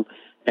song,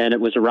 and it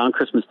was around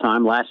Christmas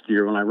time last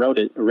year when I wrote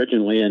it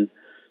originally. And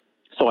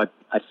so I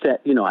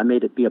set, I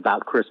made it be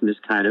about Christmas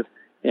kind of.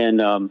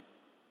 And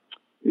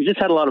we just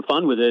had a lot of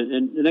fun with it.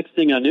 And the next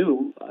thing I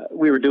knew,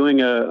 we were doing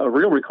a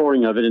real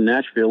recording of it in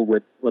Nashville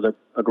with a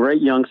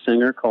great young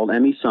singer called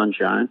Emmy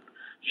Sunshine.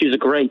 She's a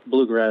great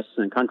bluegrass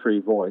and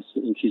country voice,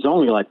 and she's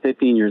only like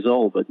 15 years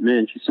old, but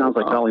man, she sounds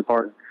like Dolly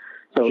Parton.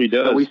 So, she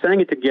does. So we sang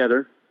it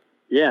together.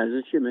 Yeah,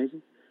 isn't she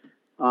amazing?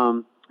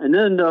 And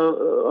then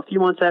a few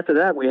months after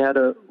that,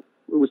 it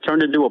was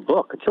turned into a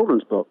book, a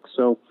children's book.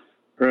 So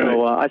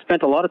I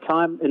spent a lot of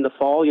time in the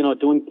fall,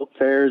 doing book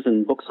fairs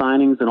and book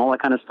signings and all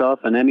that kind of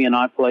stuff. And Emmy and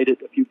I played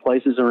it a few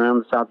places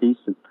around the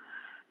Southeast. And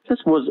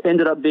just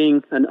ended up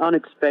being an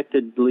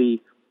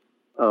unexpectedly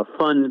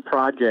fun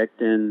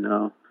project.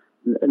 And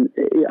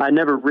I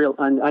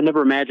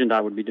never imagined I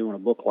would be doing a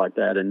book like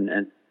that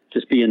and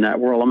just be in that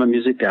world. I'm a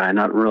music guy,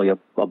 not really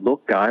a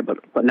book guy,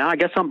 but now I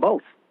guess I'm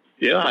both.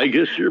 Yeah, I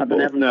guess you're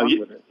both now.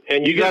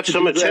 And you got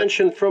some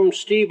attention from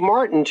Steve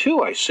Martin,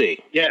 too, I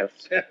see. Yes,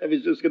 I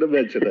was just going to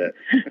mention that.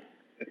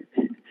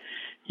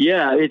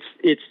 Yeah,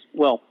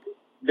 well,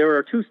 there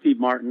are two Steve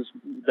Martins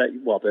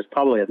there's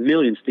probably a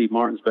million Steve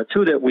Martins, but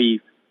two that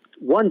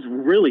one's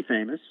really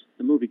famous,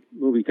 the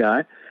movie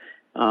guy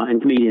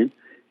and comedian,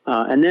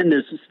 and then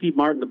there's Steve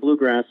Martin, the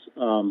bluegrass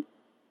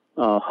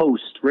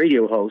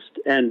radio host,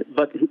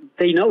 but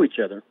they know each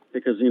other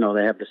because,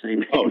 they have the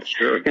same name. Oh,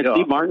 sure. And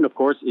Steve Martin, of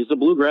course, is a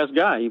bluegrass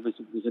guy.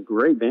 He's a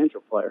great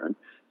banjo player. And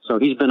so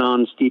he's been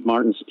on Steve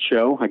Martin's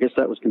show. I guess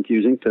that was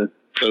confusing to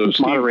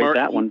moderate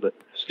that one. But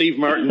Steve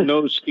Martin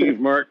knows Steve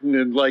Martin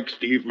and likes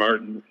Steve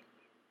Martin.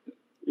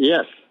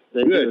 Yes,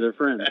 they're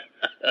friends.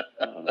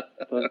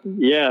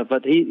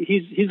 But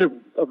he's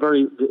a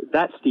very,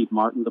 that Steve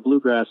Martin, the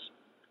bluegrass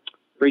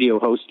radio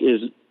host,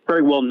 is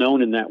very well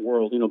known in that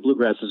world.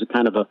 Bluegrass is a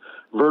kind of a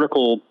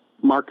vertical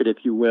market, if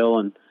you will,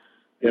 and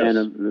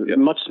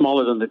much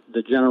smaller than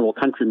the general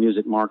country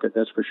music market,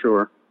 that's for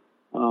sure.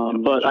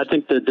 But I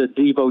think the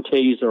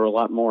devotees are a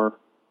lot more.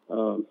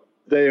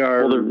 They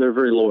are. Well, they're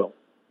very loyal.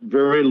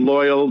 Very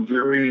loyal,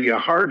 very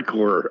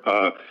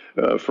hardcore,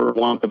 for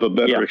want of a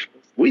better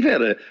expression. We've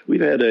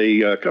had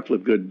a couple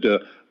of good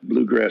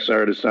bluegrass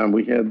artists on.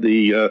 We had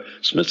the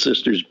Smith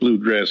Sisters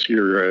bluegrass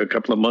here a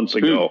couple of months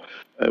ago.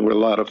 Were a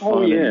lot of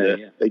fun.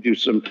 They do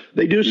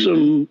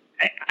some.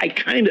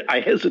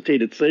 I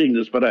hesitated saying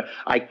this, but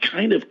I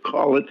kind of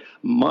call it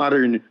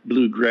modern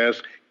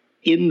bluegrass,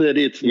 in that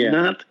it's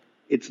not.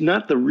 It's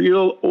not the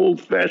real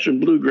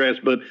old-fashioned bluegrass,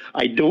 but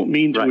I don't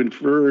mean to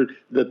infer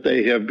that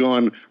they have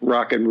gone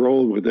rock and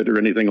roll with it or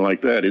anything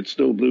like that. It's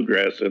still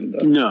bluegrass, and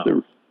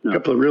a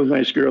couple of real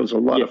nice girls, a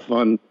lot of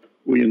fun.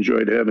 We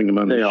enjoyed having them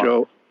on the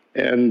show,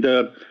 and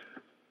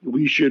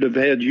we should have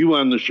had you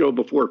on the show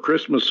before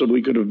Christmas, so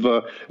we could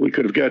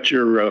have got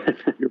your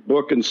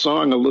book and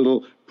song a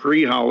little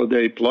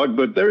pre-holiday plug.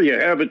 But there you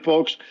have it,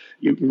 folks.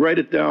 You can write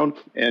it down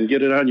and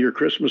get it on your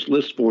Christmas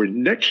list for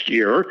next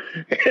year.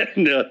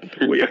 And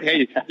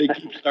they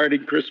keep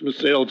starting Christmas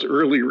sales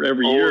earlier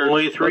every year.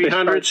 Only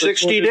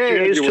 360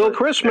 days till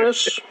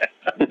Christmas.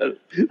 There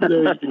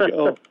you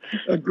go.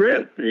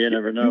 Grant, you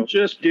never know. You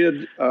just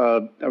did.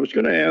 I was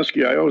going to ask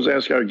you. I always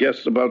ask our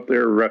guests about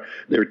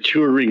their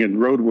touring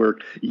and road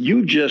work.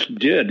 You just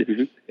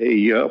did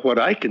a what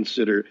I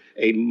consider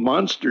a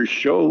monster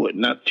show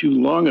not too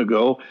long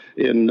ago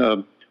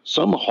in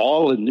some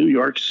hall in New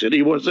York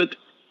City. Was it?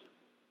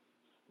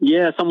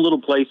 Yeah, some little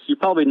place. You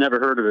probably never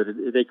heard of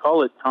it. They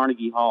call it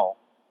Carnegie Hall.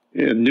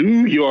 In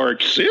New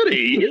York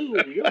City. New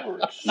York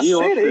New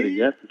York City,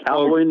 yes.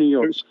 Cowboy in New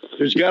York.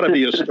 There's got to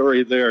be a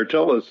story there.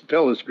 Tell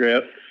us,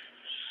 Grant.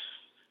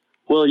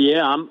 Well,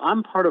 yeah,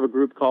 I'm part of a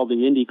group called the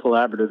Indie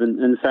Collaborative,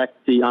 and in fact,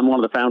 I'm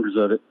one of the founders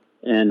of it.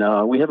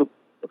 And we have a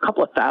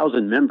couple of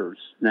thousand members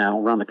now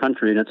around the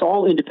country, and it's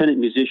all independent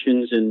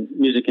musicians and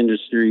music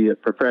industry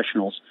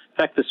professionals. In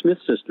fact, the Smith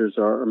sisters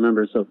are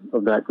members of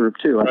that group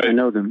too. Right. I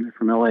know them. They're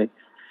from LA.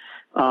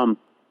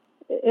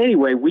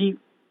 Anyway,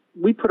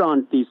 we put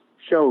on these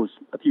shows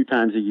a few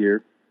times a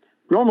year.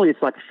 Normally,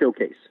 it's like a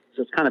showcase.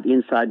 So it's kind of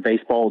inside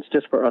baseball. It's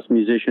just for us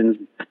musicians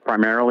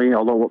primarily,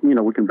 although,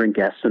 we can bring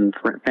guests and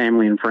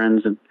family and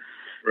friends and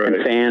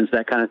fans,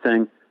 that kind of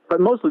thing.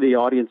 But mostly the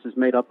audience is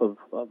made up of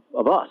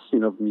us,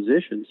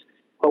 musicians.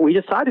 But we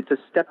decided to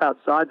step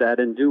outside that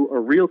and do a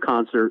real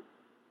concert.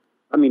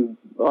 I mean,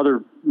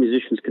 other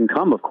musicians can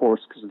come, of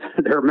course, because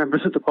they're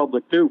members of the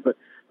public too,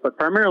 but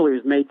primarily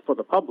it's made for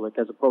the public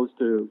as opposed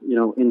to,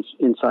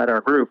 inside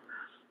our group.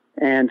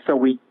 And so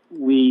we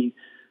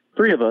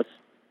three of us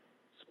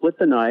split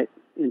the night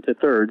into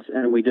thirds,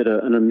 and we did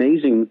an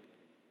amazing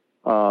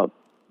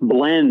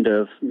blend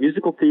of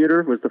musical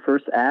theater was the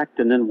first act,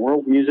 and then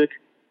world music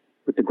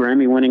with the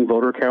Grammy-winning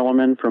Voter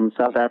Kellerman from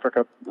South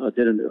Africa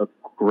did a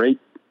great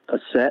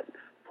set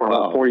for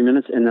about 40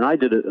 minutes, and then I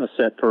did a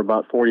set for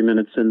about 40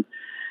 minutes, and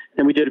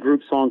then we did a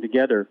group song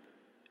together.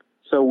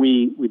 So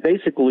we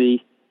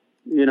basically,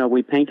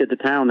 we painted the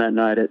town that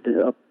night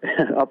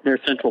up near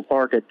Central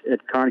Park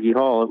at Carnegie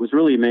Hall. It was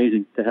really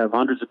amazing to have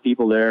hundreds of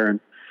people there, and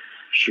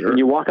sure. When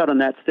you walk out on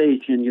that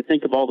stage and you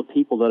think of all the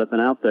people that have been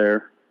out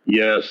there.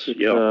 Yes,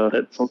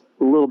 that's a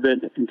little bit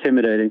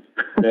intimidating.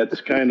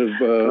 That's kind of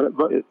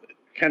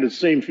kind of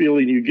same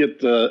feeling you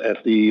get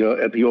at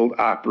the old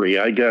Opry.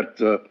 I got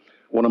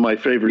one of my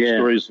favorite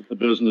stories of the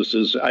business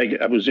is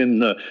I was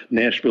in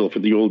Nashville for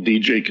the old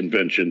DJ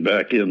convention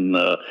back in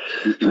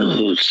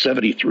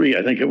 73,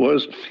 I think it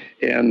was,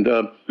 and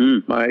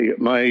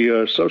my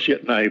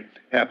associate and I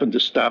happened to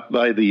stop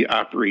by the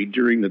Opry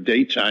during the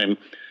daytime,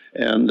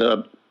 and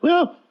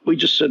we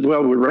just said,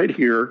 well, we're right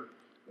here.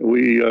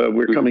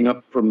 We're coming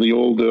up from the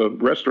old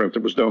restaurant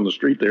that was down the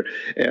street there.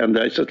 And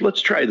I said,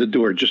 let's try the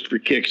door just for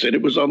kicks. And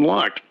it was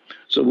unlocked.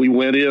 So we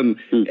went in,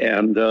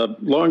 and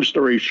long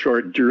story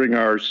short, during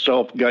our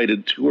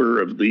self-guided tour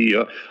of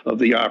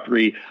the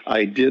Opry,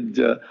 I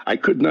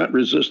could not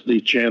resist the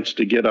chance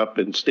to get up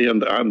and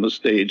stand on the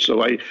stage.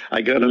 So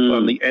I got up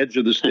on the edge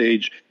of the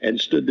stage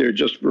and stood there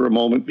just for a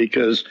moment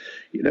because,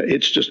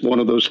 it's just one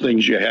of those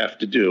things you have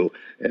to do.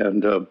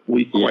 And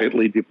we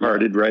quietly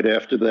departed right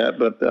after that,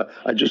 but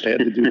I just had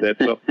to do that.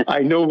 So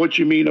I know what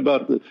you mean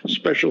about the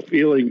special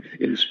feeling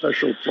in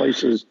special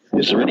places.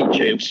 Is there any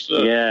chance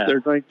they're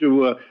going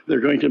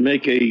to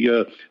make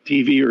a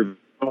TV or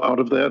out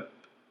of that?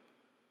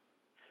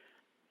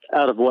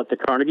 Out of what, the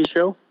Carnegie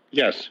show?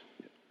 Yes.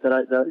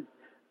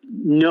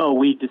 No,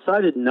 we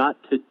decided not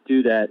to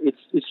do that.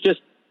 It's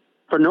just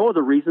for no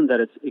other reason that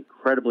it's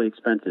incredibly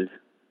expensive.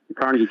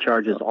 Carnegie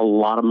charges a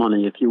lot of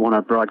money if you want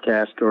to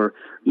broadcast, or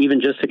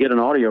even just to get an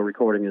audio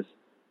recording is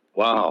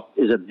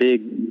a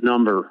big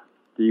number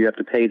that you have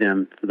to pay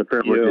them for the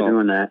privilege of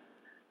doing that.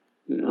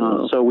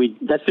 So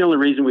that's the only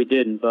reason we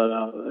didn't.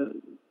 But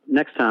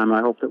next time,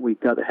 I hope that we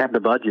have the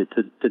budget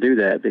to do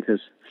that,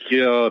 because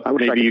I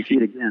wish I could see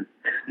it again.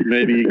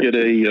 maybe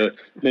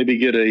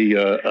get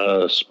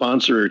a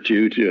sponsor or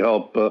two to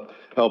help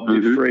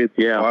defray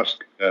the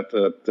cost.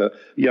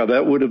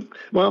 That would have.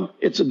 Well,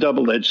 it's a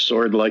double-edged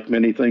sword, like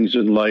many things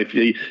in life.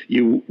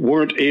 You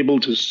weren't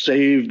able to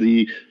save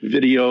the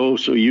video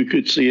so you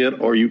could see it,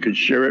 or you could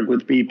share it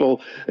with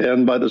people,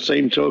 and by the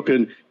same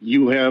token,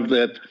 you have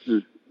that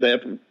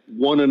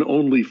one and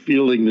only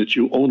feeling that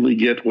you only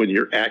get when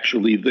you're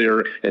actually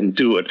there and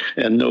do it,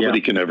 and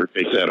nobody can ever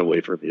take that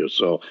away from you.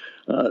 So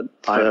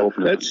I hope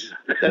that's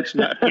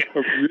not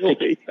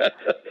really.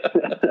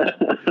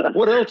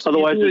 What else?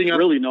 Otherwise, there's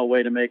really no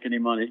way to make any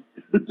money.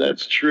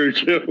 That's true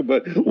too.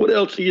 But what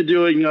else are you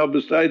doing now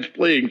besides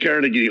playing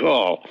Carnegie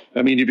Hall?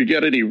 I mean, have you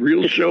got any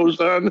real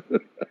shows on?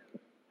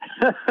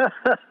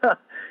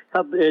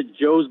 At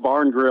Joe's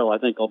Bar and Grill, I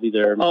think I'll be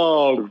there.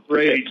 Oh,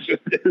 great.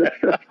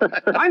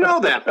 I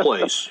know that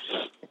place.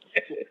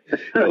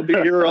 I'll be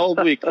here all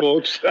week,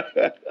 folks.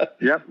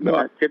 Yep.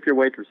 No. Tip your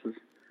waitresses.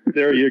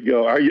 There you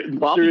go. Are you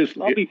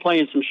seriously? I'll be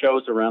playing some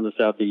shows around the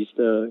Southeast.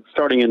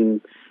 Starting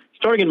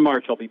in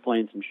March, I'll be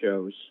playing some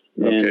shows.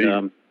 Okay.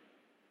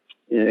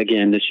 And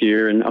again this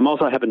year, and I'm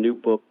also have a new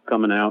book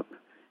coming out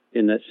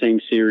in that same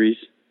series.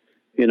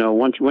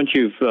 Once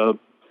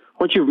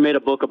you've made a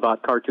book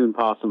about cartoon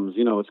possums,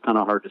 it's kind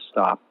of hard to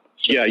stop.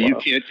 Yeah, you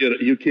can't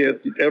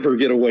ever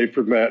get away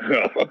from that.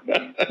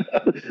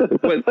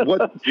 No.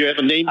 What do you have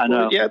a name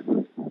for it yet?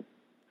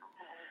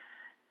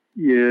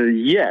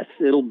 Yes,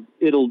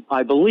 it'll.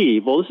 I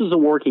believe. Well, this is a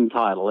working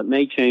title. It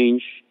may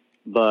change,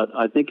 but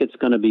I think it's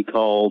going to be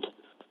called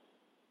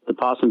 "The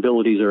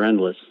Possibilities Are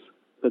Endless."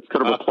 That's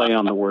kind of a play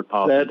on the word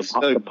possible. That's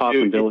the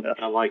possibility.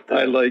 I like that.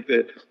 I like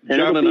that.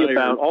 And it'll be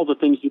about all the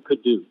things you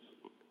could do.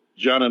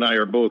 John and I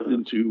are both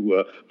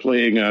into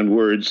playing on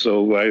words,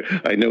 so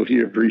I know he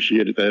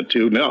appreciated that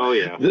too. Now,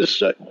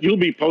 this you'll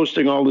be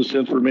posting all this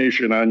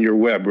information on your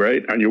web,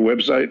 right? On your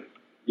website?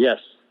 Yes,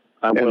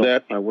 I will.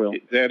 I will.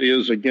 That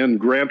is, again,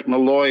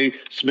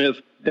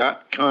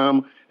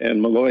 GrantMaloySmith.com,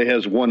 and Maloy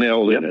has one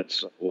L in it,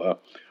 so I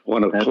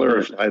want to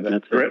clarify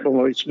that.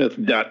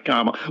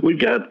 GrantMaloySmith.com. We've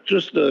got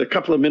just a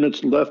couple of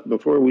minutes left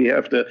before we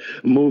have to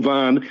move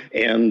on,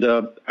 and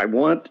I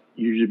want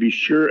you to be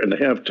sure and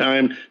have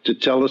time to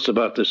tell us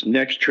about this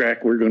next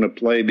track we're going to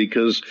play,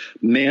 because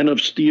Man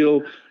of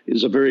Steel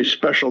is a very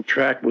special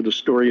track with a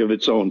story of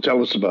its own.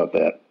 Tell us about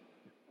that.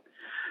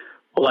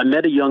 Well, I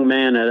met a young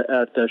man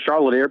at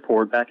Charlotte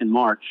Airport back in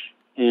March,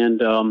 and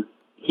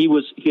he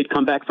had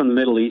come back from the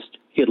Middle East.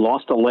 He had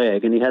lost a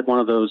leg, and he had one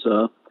of those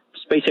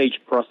space-age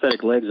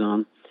prosthetic legs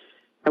on.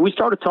 And we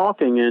started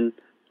talking, and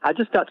I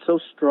just got so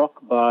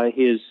struck by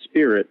his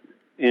spirit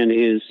and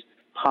his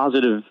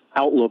positive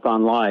outlook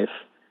on life.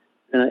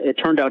 And it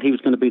turned out he was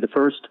going to be the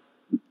first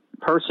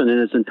person in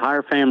his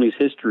entire family's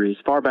history, as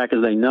far back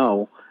as they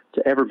know,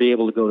 to ever be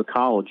able to go to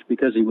college,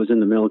 because he was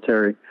in the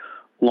military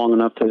long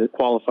enough to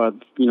qualify,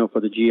 for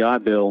the GI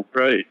Bill.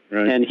 Right.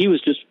 And he was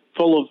just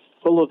full of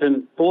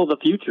the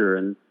future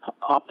and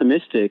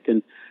optimistic.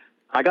 And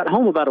I got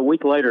home about a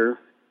week later,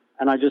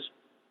 and I just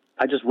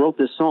wrote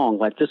this song,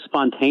 like just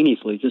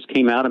spontaneously, just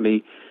came out of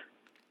me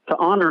to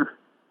honor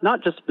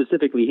not just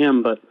specifically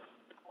him, but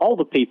all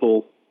the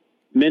people,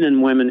 men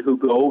and women, who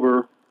go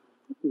over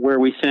where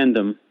we send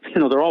them.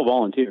 They're all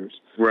volunteers.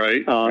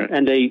 Right.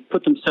 And they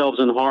put themselves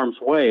in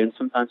harm's way, and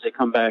sometimes they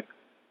come back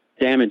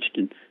damaged.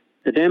 And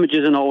the damage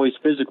isn't always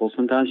physical.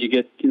 Sometimes you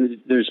get,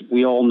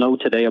 we all know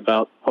today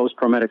about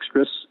post-traumatic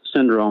stress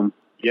syndrome.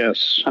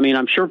 Yes. I mean,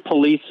 I'm sure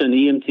police and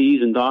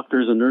EMTs and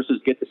doctors and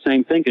nurses get the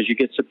same thing, because you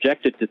get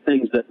subjected to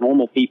things that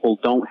normal people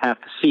don't have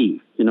to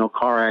see,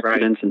 car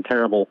accidents and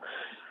terrible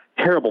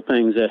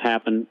things that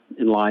happen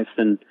in life.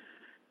 And,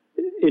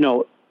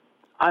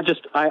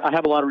 I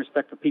have a lot of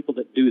respect for people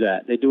that do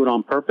that. They do it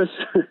on purpose.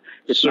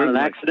 It's Certainly.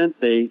 not an accident.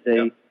 They're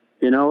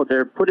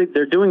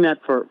doing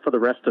that for the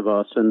rest of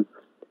us. And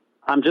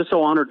I'm just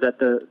so honored that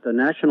the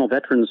National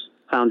Veterans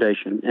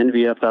Foundation,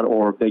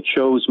 NVF.org, they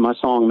chose my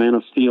song, Man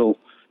of Steel,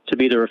 to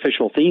be their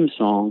official theme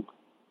song.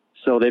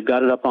 So they've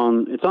got it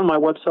it's on my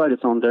website.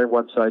 It's on their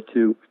website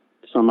too.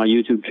 It's on my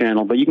YouTube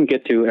channel, but you can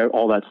get to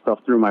all that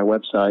stuff through my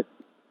website.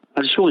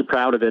 I'm just really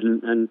proud of it.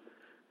 And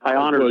I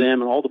honor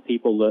them and all the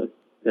people that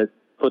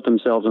put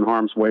themselves in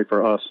harm's way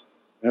for us.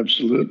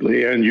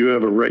 Absolutely, and you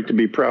have a right to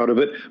be proud of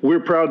it. We're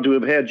proud to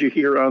have had you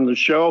here on the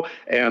show,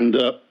 and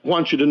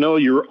want you to know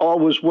you're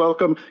always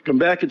welcome. Come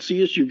back and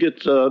see us. You've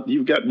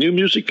got new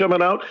music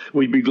coming out.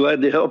 We'd be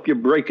glad to help you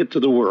break it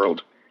to the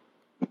world.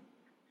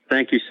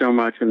 Thank you so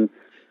much, and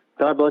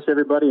God bless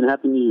everybody, and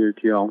Happy New Year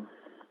to y'all.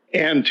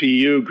 And to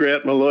you,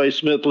 Grant Maloy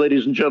Smith,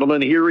 ladies and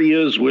gentlemen. Here he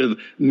is with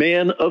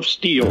Man of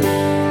Steel.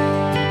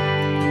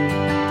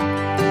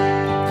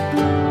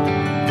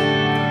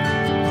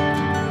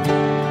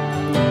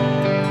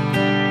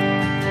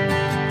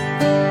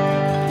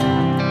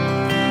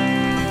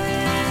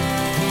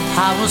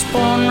 I was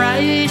born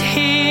right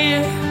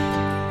here,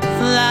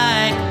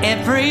 like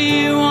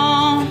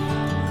everyone.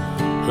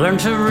 Learn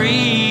to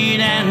read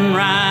and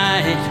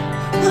write,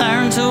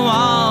 learn to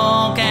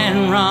walk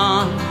and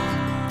run.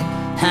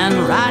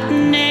 And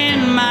riding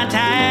in my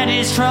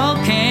daddy's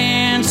truck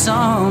in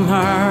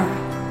summer,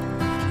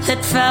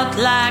 it felt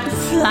like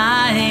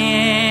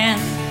flying.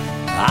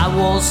 I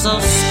was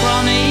a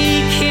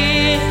scrawny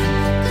kid,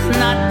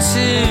 not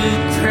too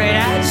great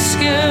at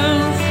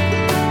school.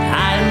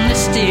 I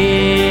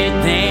enlisted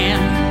then,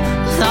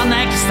 the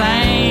next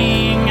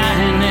thing I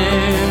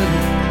knew,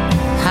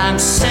 I'm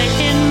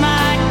saying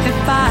my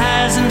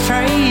goodbyes and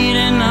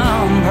trading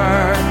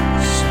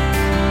numbers,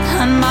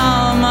 and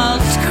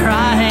mama's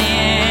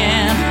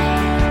crying.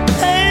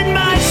 In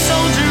my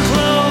soldier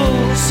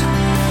clothes,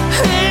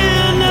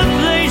 in the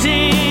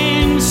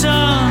blazing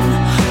sun,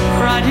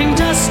 riding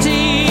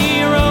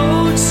dusty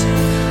roads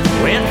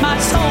with my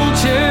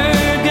soldier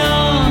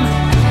gun.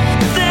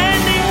 Then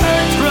the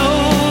earth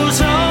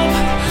rose up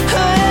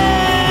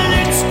and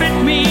it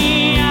spit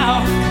me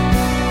out.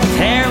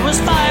 There was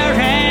fire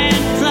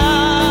and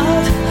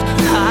blood,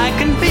 I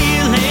can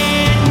feel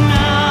it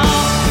now.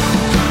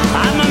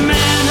 I'm a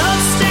man of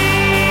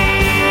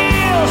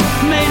steel,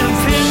 made of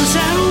pins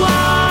and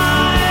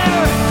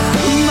wire,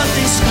 but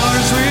these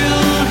scars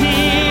will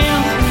heal,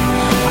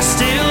 I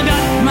still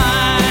got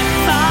my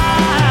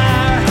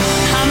fire.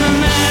 I'm a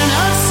man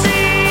of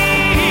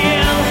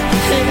steel,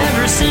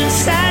 ever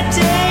since that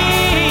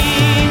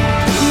day,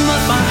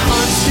 but my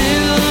heart's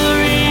still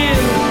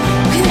real,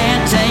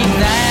 can't take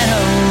that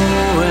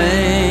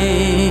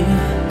away.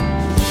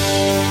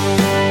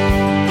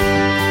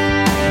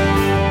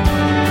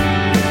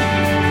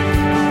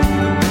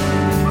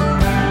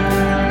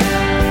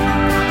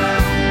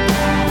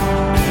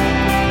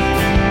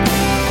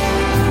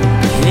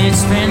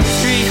 It's been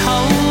 3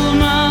 whole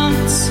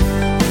months,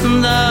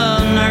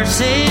 the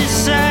nurses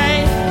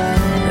say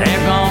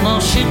they're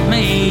gonna ship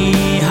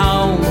me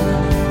home,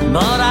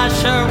 but I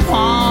sure want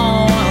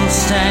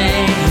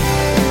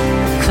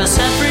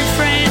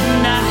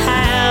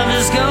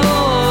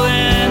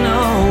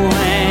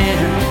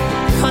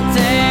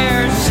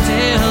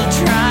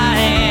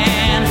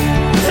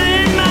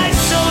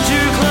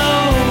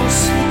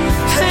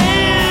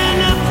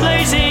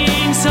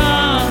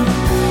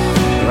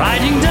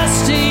Walking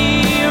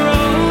dusty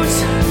roads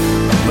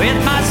with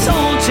my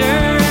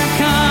soldier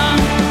gun.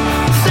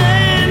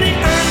 Then the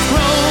earth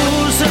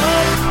rose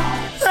up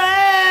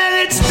and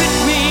it spit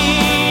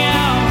me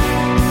out.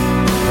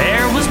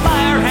 There was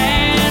fire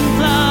and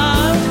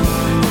blood.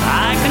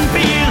 I can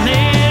feel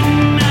it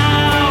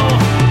now.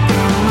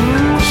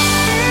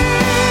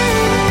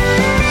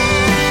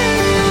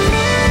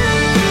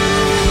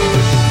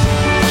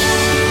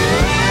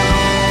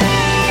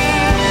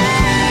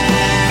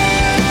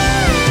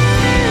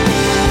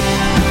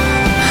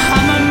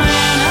 I'm a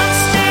man of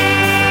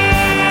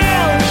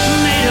steel,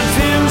 made of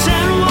pins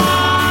and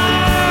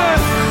wire,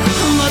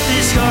 but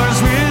these scars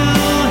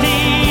will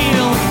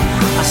heal.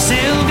 I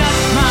still got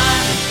my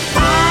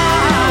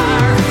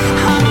fire.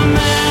 I'm a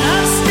man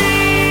of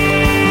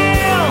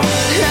steel,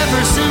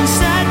 ever since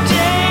that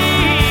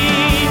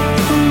day,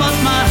 but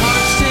my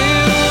heart's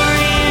still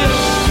real.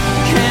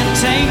 Can't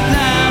take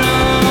that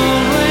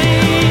away.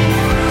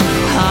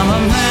 I'm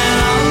a man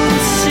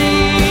of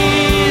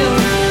steel,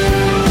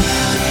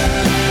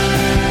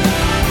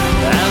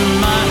 and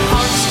my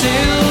heart's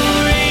still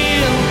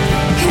real.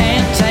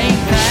 Can't take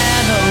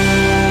that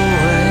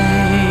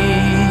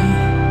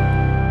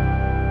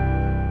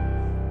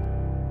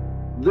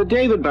away. The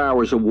David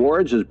Bowers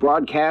Awards is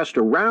broadcast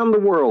around the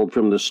world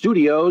from the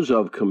studios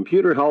of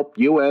Computer Help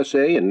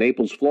USA in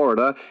Naples,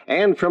 Florida,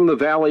 and from the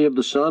Valley of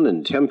the Sun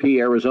in Tempe,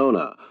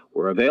 Arizona.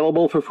 We're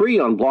available for free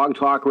on Blog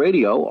Talk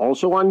Radio,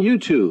 also on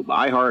YouTube,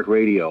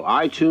 iHeartRadio,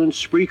 iTunes,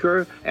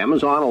 Spreaker,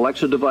 Amazon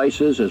Alexa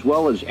devices, as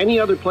well as any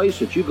other place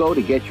that you go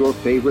to get your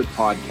favorite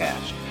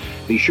podcast.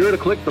 Be sure to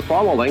click the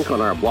follow link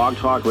on our Blog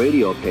Talk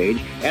Radio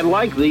page and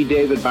like The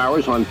David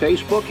Bowers on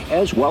Facebook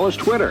as well as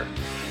Twitter.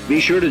 Be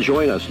sure to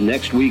join us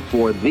next week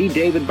for The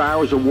David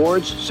Bowers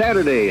Awards,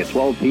 Saturday at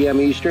 12 p.m.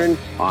 Eastern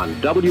on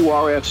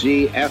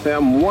WRFZ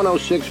FM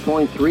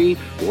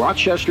 106.3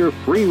 Rochester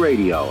Free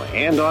Radio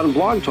and on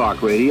Blog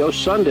Talk Radio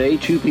Sunday,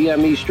 2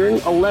 p.m. Eastern,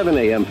 11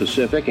 a.m.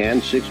 Pacific,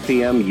 and 6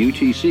 p.m.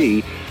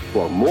 UTC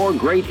for more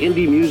great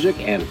indie music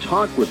and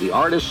talk with the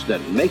artists that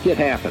make it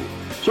happen.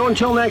 So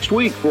until next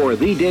week, for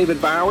The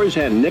David Bowers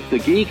and Nick the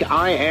Geek,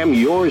 I am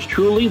yours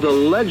truly, the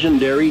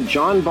legendary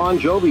John Bon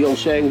Jovial,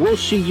 saying we'll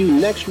see you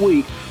next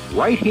week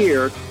right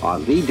here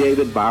on The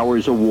David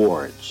Bowers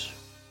Awards.